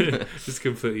 Just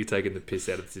completely taking the piss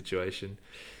out of the situation.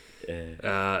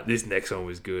 This next one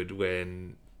was good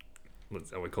when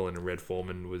we're calling him Red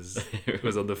Foreman was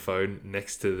on the phone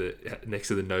next to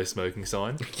the no smoking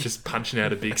sign, just punching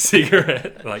out a big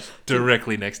cigarette like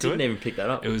directly next to it. Didn't even pick that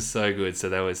up. It was so good. So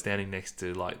they were standing next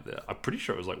to I'm pretty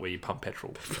sure it was like where you pump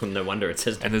petrol. No wonder it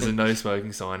says. And there's a no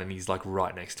smoking sign, and he's like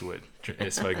right next to it,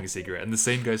 smoking a cigarette. And the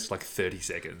scene goes for like 30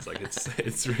 seconds. Like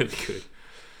it's really good.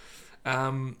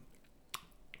 The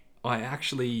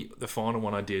final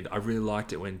one I really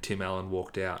liked it when Tim Allen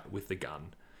walked out with the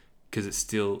gun. Because it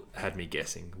still had me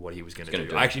guessing what he was going to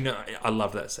do. Actually, no, I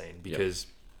love that scene because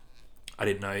I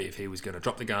didn't know if he was going to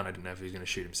drop the gun. I didn't know if he was going to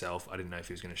shoot himself. I didn't know if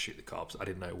he was going to shoot the cops. I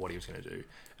didn't know what he was going to do.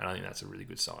 And I think that's a really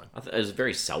good sign. It was a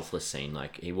very selfless scene.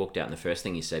 Like, he walked out and the first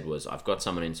thing he said was, "I've got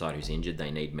someone inside who's injured.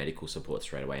 They need medical support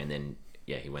straight away." And then,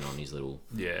 he went on his little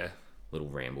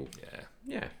ramble.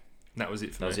 Yeah. And that was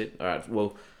it for me. That was it? All right.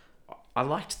 Well, I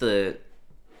liked the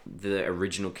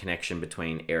original connection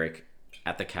between Eric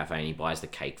at the cafe and he buys the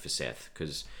cake for Seth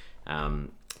because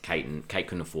Kate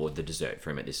couldn't afford the dessert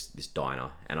for him at this diner,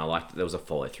 and I liked there was a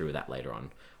follow through of that later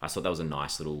on. I thought that was a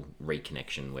nice little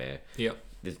reconnection where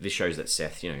this shows that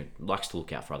Seth likes to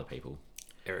look out for other people.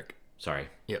 Eric, sorry,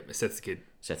 Seth's the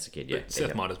kid. Yeah,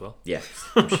 Seth might as well. Yeah,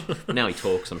 now he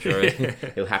talks. I'm sure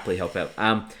he'll happily help out.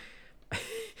 I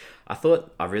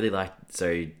really liked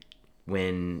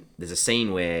when there's a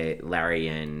scene where Larry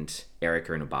and Eric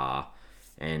are in a bar.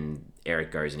 And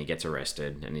Eric goes and he gets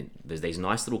arrested, and there's these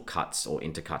nice little cuts or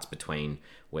intercuts between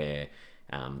where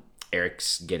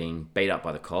Eric's getting beat up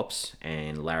by the cops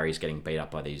and Larry's getting beat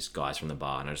up by these guys from the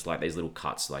bar. And I just like these little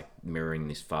cuts, like mirroring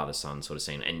this father-son sort of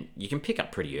scene. And you can pick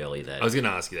up pretty early that... I was going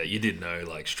to ask you that. You did know,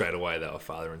 like, straight away they were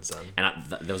father and son. And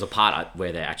there was a part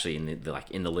where they're actually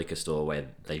in the liquor store where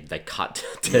they cut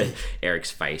to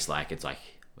Eric's face, like it's like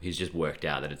he's just worked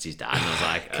out that it's his dad. And I was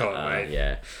like,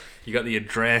 yeah. You got the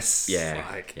address.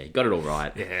 Yeah, you got it all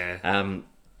right. Yeah.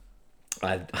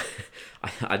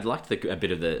 I'd liked a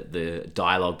bit of the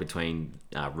dialogue between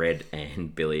Red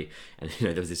and Billy, and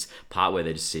there was this part where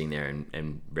they're just sitting there,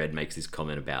 and Red makes this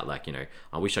comment about like,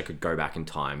 I wish I could go back in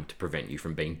time to prevent you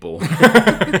from being born. I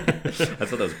thought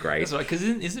that was great. That's right, because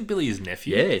isn't Billy his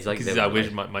nephew? Yeah, it's like I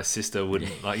wish my sister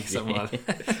wouldn't like something like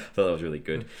that. I thought that was really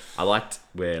good. I liked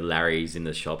where Larry's in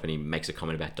the shop and he makes a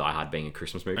comment about Die Hard being a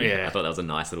Christmas movie. Yeah. I thought that was a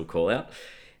nice little call out.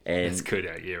 And It's good,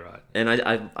 yeah, right. And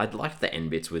I'd liked the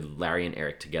end bits with Larry and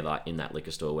Eric together in that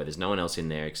liquor store where there's no one else in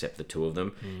there except the two of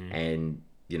them. And,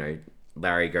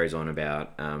 Larry goes on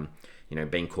about,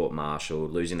 being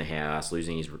court-martialed, losing the house,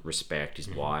 losing his respect, his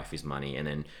wife, his money. And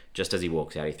then just as he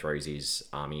walks out, he throws his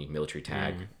army military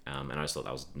tag. And I just thought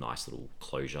that was a nice little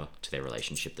closure to their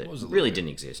relationship that really didn't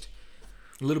exist.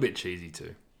 A little bit cheesy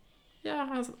too.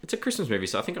 Yeah, it's a Christmas movie,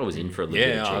 so I think I was in for a little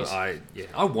bit of cheese.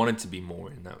 I wanted to be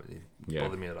more in that. It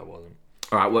bothered me that I wasn't.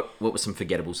 All right, what were some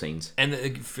forgettable scenes? And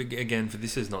for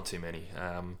this is not too many.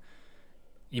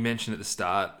 You mentioned at the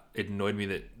start, it annoyed me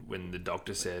that when the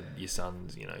doctor said your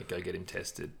son's, go get him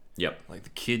tested. Yep. Like the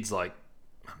kid's like,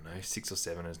 I don't know, 6 or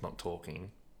 7 is not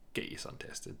talking. Get your son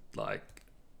tested. Like,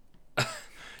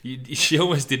 she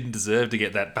almost didn't deserve to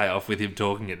get that payoff with him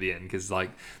talking at the end because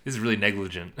like this is really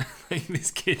negligent. This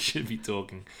kid should be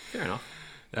talking. Fair enough.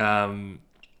 And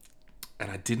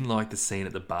I didn't like the scene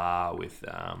at the bar with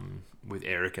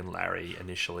Eric and Larry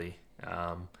initially.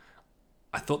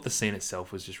 I thought the scene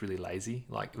itself was just really lazy.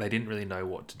 Like they didn't really know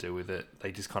what to do with it.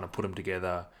 They just kind of put them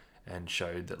together and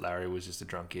showed that Larry was just a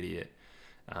drunk idiot.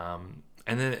 And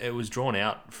then it was drawn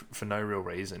out for no real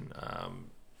reason.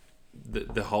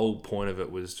 The whole point of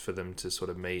it was for them to sort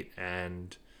of meet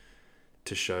and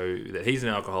to show that he's an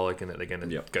alcoholic and that they're going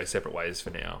to go separate ways for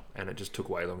now. And it just took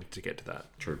way longer to get to that.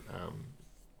 True.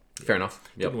 Fair enough.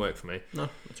 Didn't work for me. No,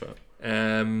 that's right.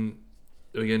 Are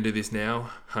we going to do this now?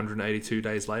 182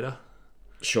 days later?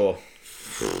 Sure.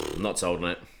 Not sold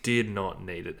on it. Did not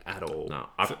need it at all. No,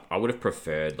 I would have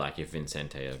preferred like if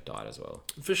Vincente had died as well.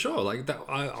 For sure. Like that,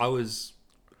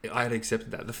 I had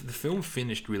accepted that. The film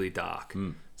finished really dark.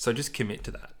 So just commit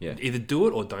to that. Yeah. Either do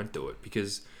it or don't do it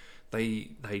because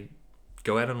they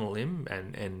go out on a limb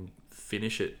and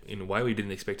finish it in a way we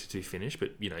didn't expect it to finish.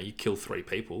 But, you kill 3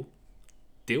 people.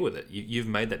 Deal with it. You've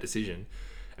made that decision.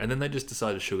 And then they just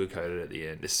decided to sugarcoat it at the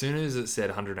end. As soon as it said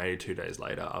 182 days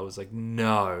later, I was like,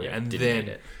 no. Yeah, and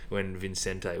then when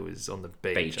Vincente was on the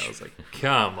beach, I was like,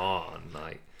 come on.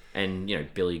 Like, and,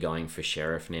 Billy going for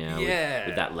sheriff now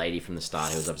with that lady from the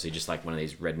start who was obviously just like one of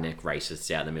these redneck racists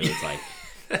out in the middle. It's like,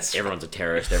 everyone's a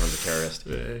terrorist.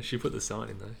 Yeah, she put the sign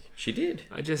in though. She did.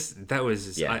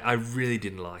 I really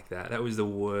didn't like that. That was the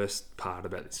worst part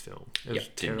about this film. It was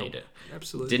didn't need it.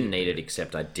 Absolutely. Didn't need it,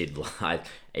 except I did like,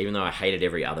 even though I hated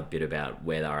every other bit about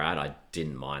where they were at, I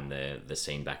didn't mind the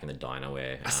scene back in the diner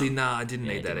where... I didn't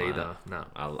need that either. No.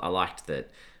 I liked that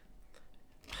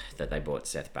they brought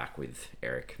Seth back with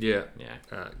Eric. Yeah.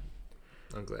 Yeah.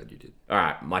 I'm glad you did. All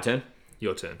right, my turn?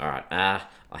 Your turn. All right.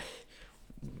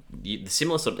 It's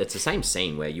the same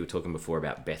scene where you were talking before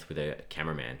about Beth with a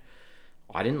cameraman.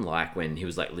 I didn't like when he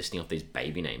was like listing off these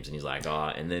baby names and he's like,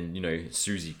 and then,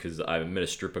 Susie, because I met a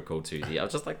stripper called Susie. I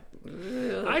was just like...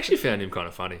 Ugh. I actually found him kind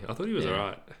of funny. I thought he was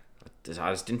alright.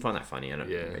 I just didn't find that funny.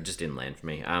 It just didn't land for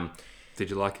me. Did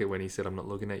you like it when he said, I'm not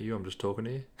looking at you, I'm just talking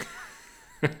to you?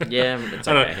 Yeah, it's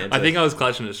okay. I think I was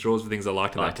clutching at straws for things I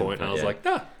liked at that point. And I was like,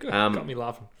 good. Got me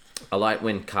laughing. I like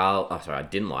when Carl... I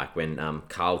didn't like when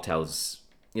Carl tells...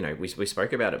 we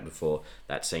spoke about it before,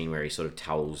 that scene where he sort of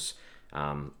tells...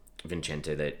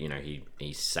 Vincente that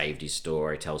he saved his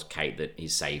store. He tells Kate that he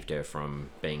saved her from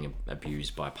being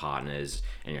abused by partners,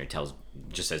 and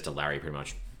just says to Larry pretty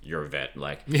much, "You're a vet."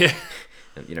 Like, yeah,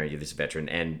 you're this veteran,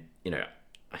 and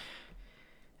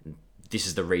this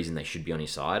is the reason they should be on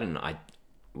his side. And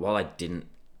while I didn't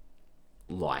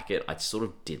like it, I sort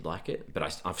of did like it,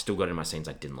 but I've still got in my scenes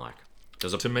I didn't like.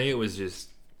 To me, it was just.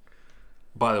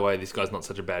 By the way, this guy's not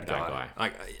such a bad guy.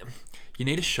 Like, you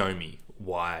need to show me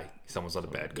why someone's not a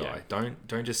bad guy. Yeah.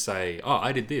 Don't just say, "Oh,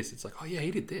 I did this." It's like, "Oh yeah, he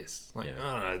did this." Like,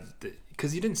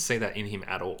 because you didn't see that in him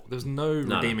at all. There's no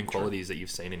redeeming qualities that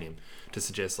you've seen in him to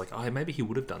suggest like, "Oh, maybe he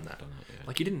would have done that."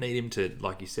 Like, you didn't need him to,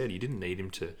 like you said, you didn't need him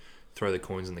to throw the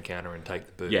coins in the counter and take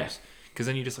the booze. Yeah. Because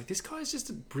then you're just like, this guy's just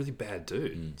a really bad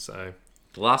dude. So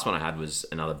the last one I had was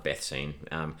another Beth scene.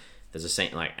 There's a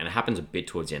scene and it happens a bit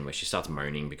towards the end where she starts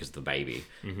moaning because of the baby,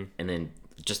 and then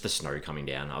just the snow coming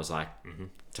down. I was like,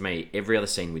 to me, every other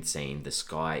scene we'd seen, the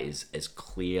sky is as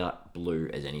clear blue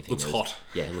as anything. Looks hot.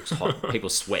 Yeah, it looks hot. People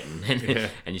sweating,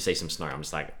 and you see some snow. I'm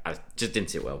just like, I just didn't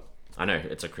sit well. I know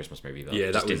it's a Christmas movie, but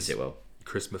it just didn't sit well.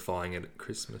 Christmasifying it.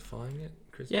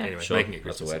 Chris. Yeah, anyway, sure. making it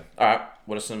That's a Christmas. word. All right.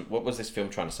 What was this film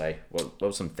trying to say? What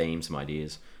were some themes, some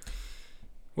ideas?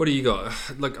 What do you got?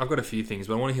 Look, I've got a few things,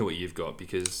 but I want to hear what you've got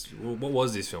because what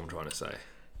was this film trying to say?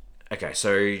 Okay,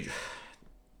 so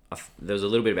there was a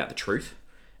little bit about the truth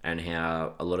and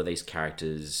how a lot of these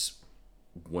characters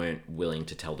weren't willing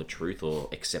to tell the truth or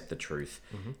accept the truth.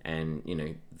 And,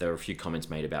 there were a few comments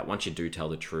made about once you do tell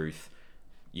the truth,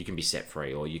 you can be set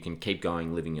free or you can keep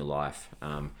going, living your life.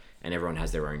 And everyone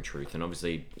has their own truth. And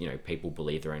obviously, people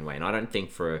believe their own way. And I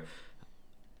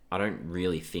don't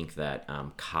really think that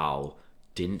Carl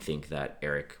didn't think that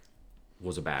Eric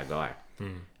was a bad guy.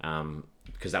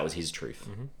 Because that was his truth.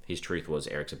 His truth was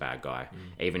Eric's a bad guy.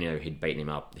 Even though he'd beaten him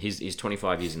up. His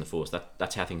 25 years in the Force,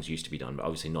 that's how things used to be done, but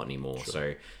obviously not anymore. Sure.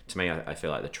 So to me, I feel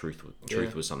like the truth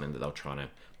was something that they were trying to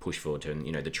push forward to, and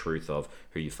the truth of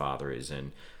who your father is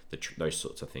and those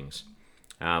sorts of things.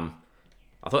 I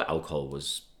thought alcohol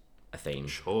was a theme.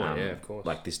 Sure, yeah, of course.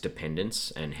 Like this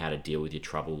dependence and how to deal with your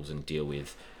troubles and deal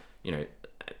with,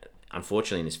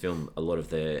 unfortunately in this film, a lot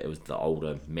of it was the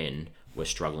older men were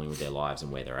struggling with their lives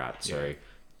and where they're at. So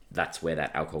that's where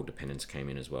that alcohol dependence came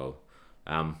in as well.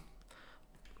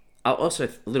 Also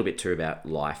a little bit too about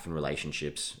life and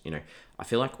relationships. I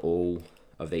feel like all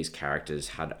of these characters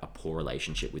had a poor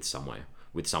relationship with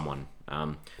someone.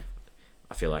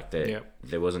 I feel like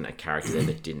there wasn't a character there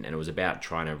that didn't, and it was about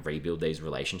trying to rebuild these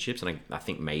relationships. And I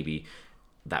think maybe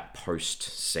that post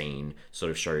scene sort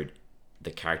of showed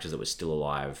the characters that were still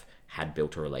alive had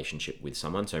built a relationship with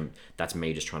someone. So that's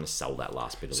me just trying to sell that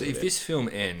last bit a little bit. So if this film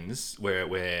ends where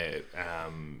we're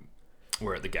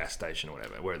at the gas station or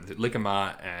whatever, where the liquor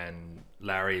mart and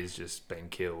Larry has just been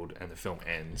killed and the film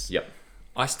ends, Yep.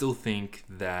 I still think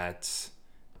that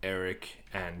Eric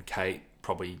and Kate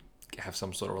probably have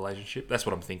some sort of relationship. That's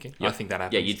what I'm thinking. Yep. I think that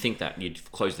happens. Yeah, you'd think that. You'd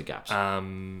close the gaps.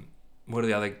 What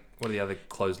are the other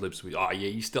closed loops?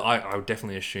 I would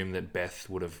definitely assume that Beth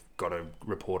would have got a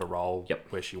reporter role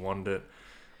where she wanted it.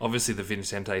 Obviously, the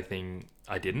Vincente thing,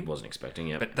 I didn't. Wasn't expecting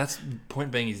it. But that's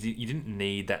point being is you didn't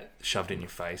need that shoved in your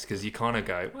face because you kind of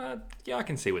go, well, yeah, I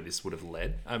can see where this would have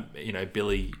led.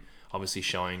 Billy obviously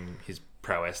showing his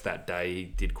prowess that day, he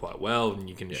did quite well, and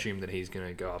you can assume that he's going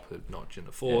to go up a notch in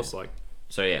the Force. Yeah.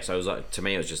 So it was like, to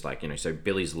me, it was just like, so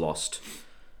Billy's lost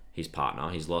his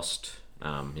partner. He's lost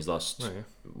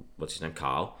what's his name,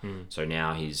 Carl. So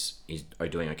now he's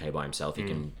doing okay by himself. He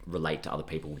can relate to other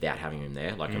people without having him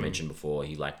there. Like I mentioned before,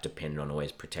 he depended on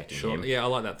always protecting him. Yeah, I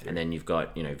like that theory. And then you've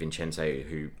got Vincenzo,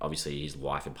 who obviously his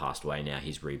wife had passed away. Now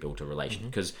he's rebuilt a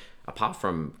relationship because apart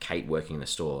from Kate working in the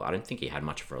store, I don't think he had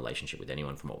much of a relationship with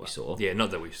anyone from what we saw. Yeah, not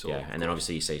that we saw. Yeah, and then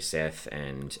obviously you see Seth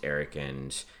and Eric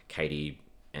and Katie.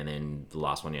 And then the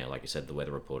last one, like you said, the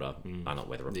weather reporter. Not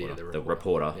weather reporter. The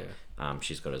reporter. Yeah.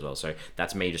 She's got as well. So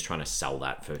that's me just trying to sell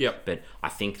that for. Yep. But I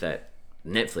think that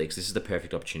Netflix, this is the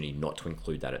perfect opportunity not to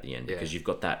include that at the end because you've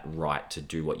got that right to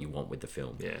do what you want with the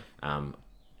film. Yeah. And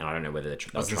I don't know whether they're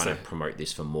trying to promote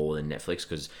this for more than Netflix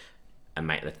because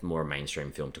that's more a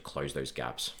mainstream film to close those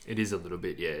gaps. It is a little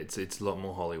bit, yeah. It's a lot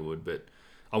more Hollywood, but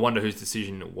I wonder whose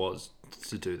decision it was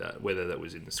to do that. Whether that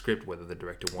was in the script, whether the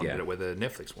director wanted it, whether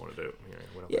Netflix wanted it.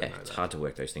 It's hard to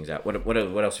work those things out. What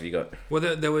else have you got?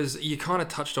 Well, there was, you kind of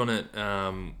touched on it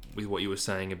with what you were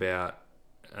saying about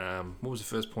what was the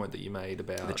first point that you made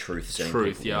about the truth?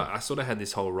 People, I sort of had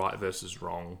this whole right versus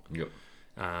wrong. Yep.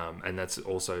 And that's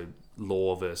also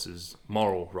law versus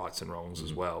moral rights and wrongs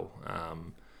as well.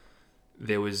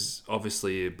 There was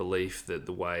obviously a belief that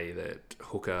the way that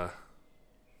Hooker,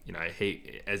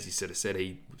 he, as you said,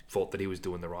 he thought that he was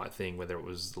doing the right thing, whether it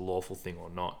was the lawful thing or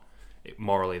not.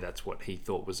 Morally, that's what he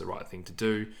thought was the right thing to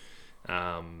do.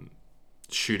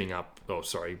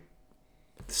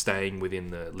 Staying within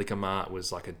the liquor mart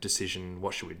was like a decision.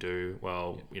 What should we do?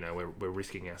 Well, we're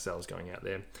risking ourselves going out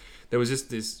there. There was just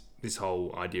this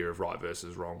whole idea of right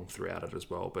versus wrong throughout it as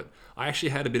well. But I actually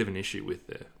had a bit of an issue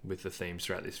with the themes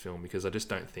throughout this film because I just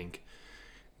don't think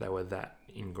they were that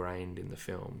ingrained in the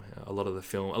film. A lot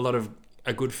of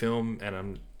a good film, and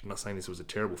I'm not saying this was a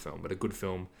terrible film, but a good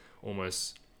film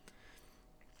almost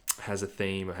has a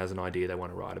theme or has an idea they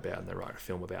want to write about, and they write a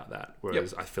film about that.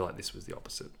 Whereas I feel like this was the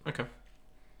opposite. Okay.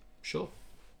 Sure.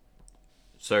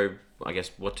 So, I guess,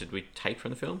 what did we take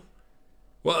from the film?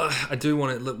 Well, I do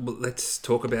want to... Let's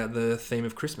talk about the theme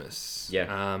of Christmas.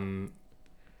 Yeah.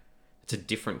 It's a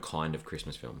different kind of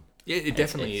Christmas film. Yeah, it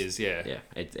definitely is, yeah. Yeah,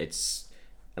 it's...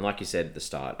 And like you said at the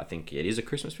start, I think it is a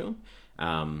Christmas film.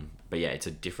 But yeah, it's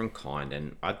a different kind,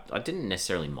 and I didn't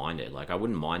necessarily mind it. Like, I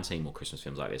wouldn't mind seeing more Christmas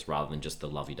films like this rather than just the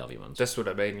lovey-dovey ones. That's what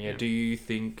I mean, yeah. Do you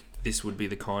think this would be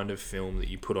the kind of film that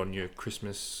you put on your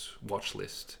Christmas watch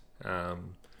list?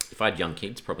 If I had young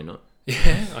kids, probably not.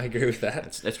 Yeah, I agree with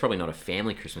that. That's probably not a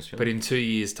family Christmas film. But in 2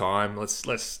 years' time, let's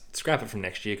scrap it from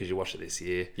next year because you watched it this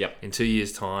year. Yep. In 2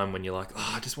 years' time, when you're like,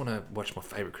 I just want to watch my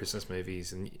favorite Christmas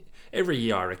movies, and every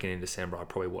year I reckon in December I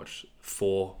probably watch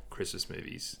 4 Christmas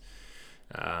movies.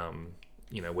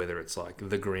 Whether it's like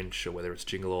The Grinch or whether it's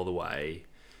Jingle All the Way.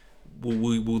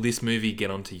 Will this movie get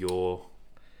onto your?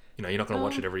 You're not going to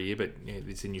watch it every year, but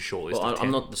it's in your shortlist. Well, of 10.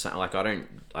 I'm not the same. Like, I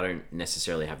don't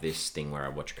necessarily have this thing where I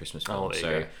watch Christmas films.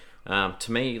 there you so,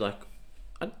 to me, like,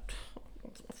 I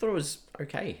thought it was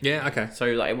okay. Yeah. Okay. So,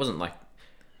 like, it wasn't like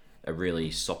a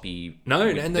really soppy. No,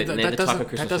 and they're the type of that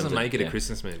Christmas doesn't films make it a yeah.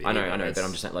 Christmas movie. I know, but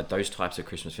I'm just saying, like, those types of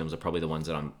Christmas films are probably the ones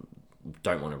that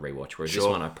don't want to rewatch. Whereas this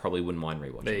one, I probably wouldn't mind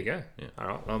rewatching. There you go. Yeah. All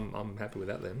right, I'm happy with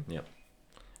that then. Yep.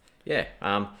 Yeah.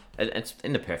 It's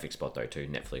in the perfect spot though too.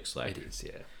 Netflix, like, It is.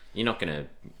 Yeah. you're not gonna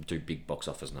do big box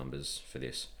office numbers for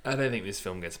this. I don't think this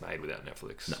film gets made without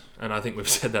Netflix. No. And I think we've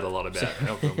said that a lot about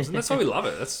our films, and that's why we love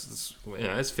it. That's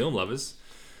as film lovers,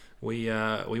 we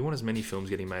want as many films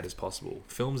getting made as possible.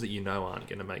 Films that aren't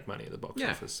going to make money at the box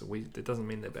office. So it doesn't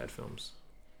mean they're bad films.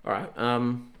 All right.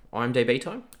 IMDb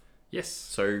time. Yes.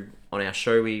 So on our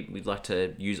show, we'd like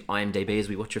to use IMDb as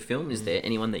we watch a film. Is there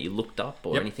anyone that you looked up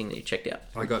or anything that you checked out?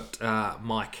 I got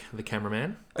Mike, the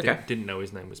cameraman. Okay. Didn't know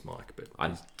his name was Mike, but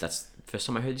that's the first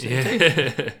time I heard you say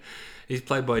it too. He's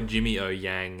played by Jimmy O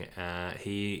Yang.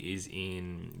 He is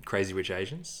in Crazy Rich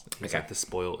Asians. He's like the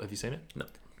spoiled. Have you seen it? No.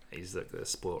 He's like the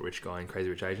spoiled rich guy in Crazy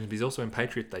Rich Asians. But he's also in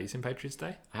Patriot Day. You seen Patriots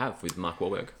Day? I have, with Mark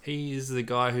Wahlberg. He is the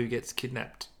guy who gets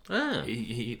kidnapped. Ah.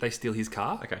 They steal his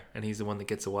car. Okay. And he's the one that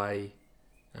gets away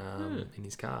in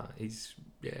his car. He's,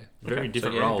 very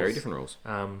different So, roles. Very different roles.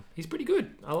 He's pretty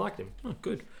good. I liked him. Oh,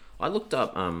 good. I looked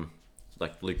up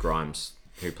like Luke Grimes,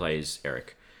 who plays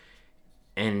Eric,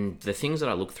 and the things that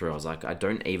I looked through, I was like, I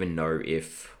don't even know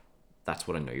if that's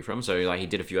what I know you from. So, like, he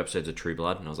did a few episodes of True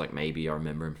Blood, and I was like, maybe I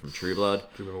remember him from True Blood.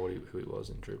 Do you remember who he was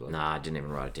in True Blood? Nah, I didn't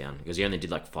even write it down because he only did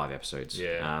like 5 episodes.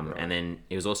 Yeah, right. And then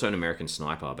he was also an American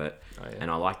Sniper, and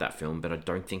I like that film, but I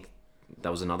don't think that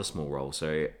was another small role.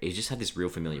 So he just had this real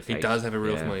familiar face. He does have a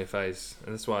real familiar face,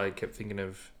 and that's why I kept thinking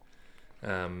of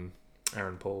Aaron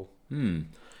Paul.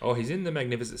 Oh, he's in The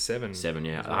Magnificent Seven.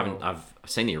 Yeah. Well. I've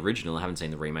seen the original. I haven't seen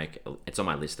the remake. It's on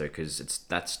my list though because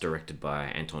that's directed by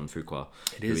Anton Fuqua.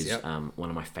 It is, who is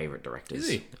one of my favorite directors. Is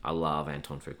he? I love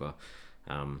Anton Fuqua.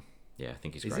 I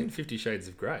think he's He's great. in 50 Shades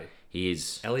of Grey. He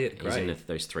is. Elliot He's Grey. in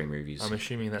those 3 movies. I'm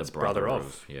assuming that's The brother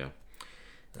of.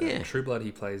 Yeah. True Blood,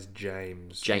 he plays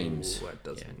James. James. Ooh,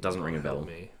 that doesn't ring a bell.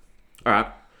 Me. All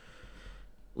right.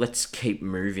 Let's keep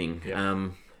moving. Yep.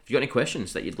 Have you got any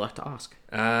questions that you'd like to ask?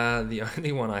 The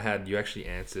only one I had, you actually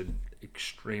answered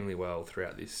extremely well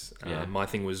throughout this. My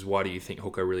thing was, why do you think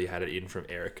Hooker really had it in from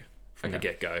Eric from the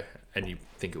get-go? And you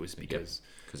think it was because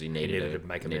he needed to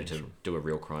make a needed to mention. do a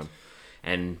real crime.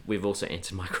 And we've also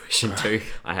answered my question too.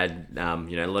 I had,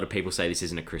 a lot of people say this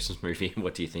isn't a Christmas movie.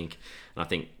 What do you think? And I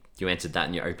think you answered that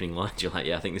in your opening lines. You're like,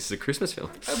 yeah, I think this is a Christmas film.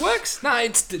 It works. No,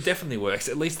 it definitely works.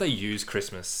 At least they use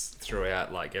Christmas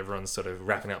throughout. Like, everyone's sort of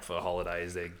wrapping up for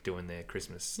holidays. They're doing their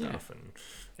Christmas stuff, and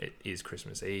it is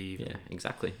Christmas Eve. Yeah,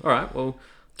 exactly. All right, well,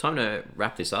 time to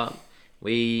wrap this up.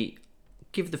 We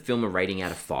give the film a rating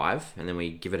out of 5, and then we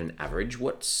give it an average.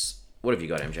 What have you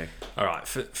got, MJ? All right,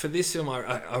 for this film,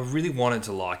 I really wanted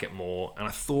to like it more, and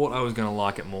I thought I was going to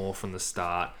like it more from the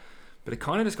start, but it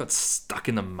kind of just got stuck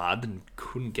in the mud and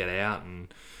couldn't get out,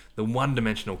 and the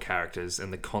one-dimensional characters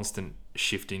and the constant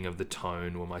shifting of the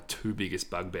tone were my 2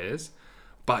 biggest bugbears.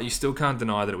 But you still can't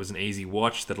deny that it was an easy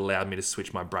watch that allowed me to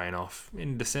switch my brain off.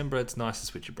 In December, it's nice to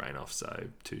switch your brain off, so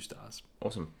 2 stars.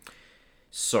 Awesome.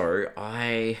 So I'm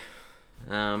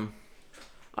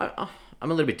a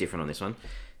little bit different on this one.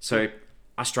 So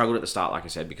I struggled at the start, like I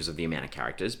said, because of the amount of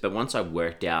characters. But once I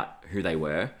worked out who they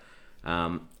were,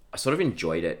 I sort of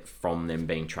enjoyed it from them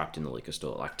being trapped in the liquor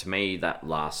store. Like, to me, that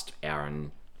last hour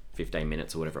and 15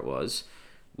 minutes or whatever it was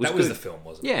that was good. the film,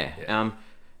 wasn't it? Yeah.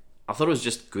 I thought it was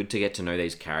just good to get to know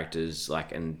these characters,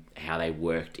 like, and how they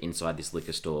worked inside this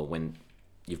liquor store when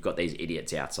you've got these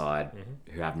idiots outside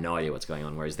who have no idea what's going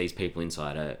on, whereas these people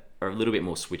inside are a little bit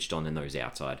more switched on than those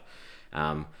outside.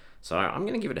 So I'm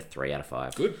going to give it a 3 out of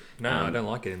 5. Good. No, I don't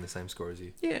like it in the same score as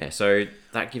you. Yeah, so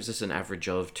that gives us an average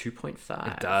of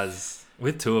 2.5. It does.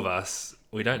 With 2 of us,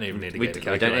 we don't even need to get a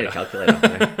calculator. We don't need a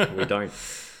calculator. No, we don't.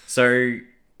 So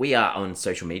we are on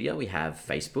social media. We have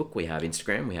Facebook, we have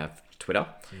Instagram, we have Twitter.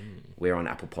 We're on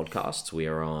Apple Podcasts. We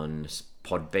are on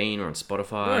Podbean. We're on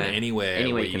Spotify. We're on anywhere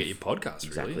where you can get your podcasts,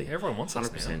 exactly. really. Everyone wants us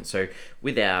 100%. now. So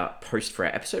with our post for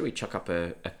our episode, we chuck up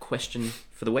a question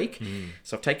for the week.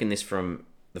 So I've taken this from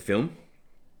the film,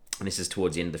 and this is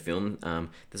towards the end of the film.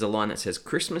 There's a line that says,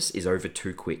 "Christmas is over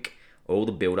too quick. all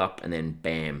the build up, and then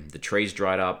bam, the tree's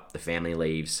dried up, the family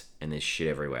leaves, and there's shit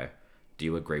everywhere. Do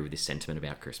you agree with this sentiment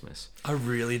about Christmas? I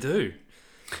really do.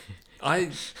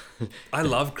 I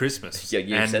love Christmas. Yeah,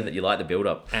 you said that you like the build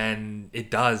up. And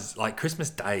it does. Like, Christmas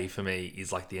Day for me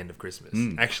is like the end of Christmas.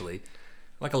 Actually,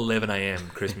 like 11 a.m.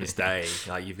 Christmas Day.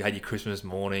 Like, you've had your Christmas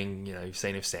morning, you know, you've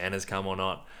seen if Santa's come or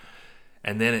not.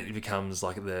 And then it becomes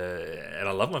like and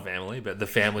I love my family, but the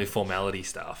family formality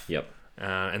stuff. Yep.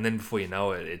 And then before you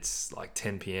know it, it's like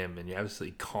 10 p.m. and you're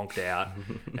absolutely conked out.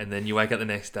 And then you wake up the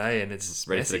next day and it's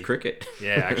Ready messy. for the cricket.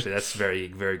 Yeah, actually, that's very,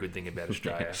 very good thing about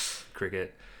Australia.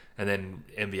 Cricket. And then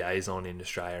NBA's on in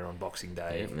Australia on Boxing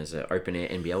Day. Yeah, and there's an open air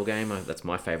NBL game. That's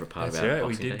my favourite part That's about right.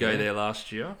 Boxing We did Day. go there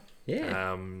last year.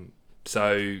 Yeah.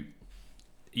 So,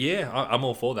 yeah, I'm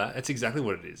all for that. That's exactly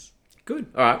what it is. Good.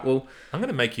 All right. Well, I'm going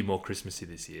to make you more Christmassy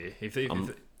this year. If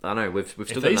I know we've still got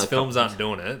these another films couple-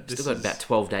 aren't doing it, Still got about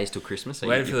 12 days till Christmas. So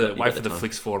wait you've for got the time.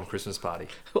 Flix Forum Christmas party.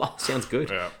 Oh, sounds good.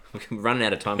 Yeah. We're running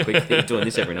out of time quickly. We're doing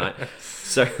this every night.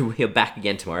 So we are back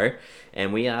again tomorrow,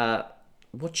 and we are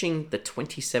watching the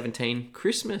 2017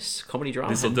 Christmas comedy drama.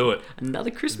 This will do it.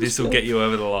 Another Christmas This will film. get you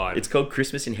over the line. It's called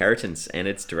Christmas Inheritance, and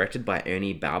it's directed by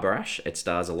Ernie Barbarash. It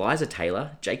stars Eliza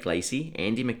Taylor, Jake Lacey,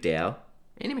 Andy McDowell,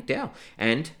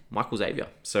 and Michael Xavier.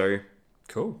 So,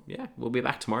 cool. yeah, we'll be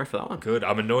back tomorrow for that one. Good.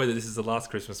 I'm annoyed that this is the last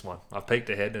Christmas one. I've peeked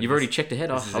ahead. And You've already checked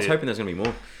ahead. I was is it. hoping there's going to be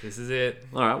more. This is it.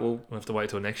 All right, well, We'll have to wait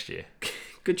till next year.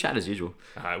 good chat as usual.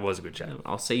 It was a good chat.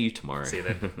 I'll see you tomorrow. See you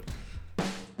then.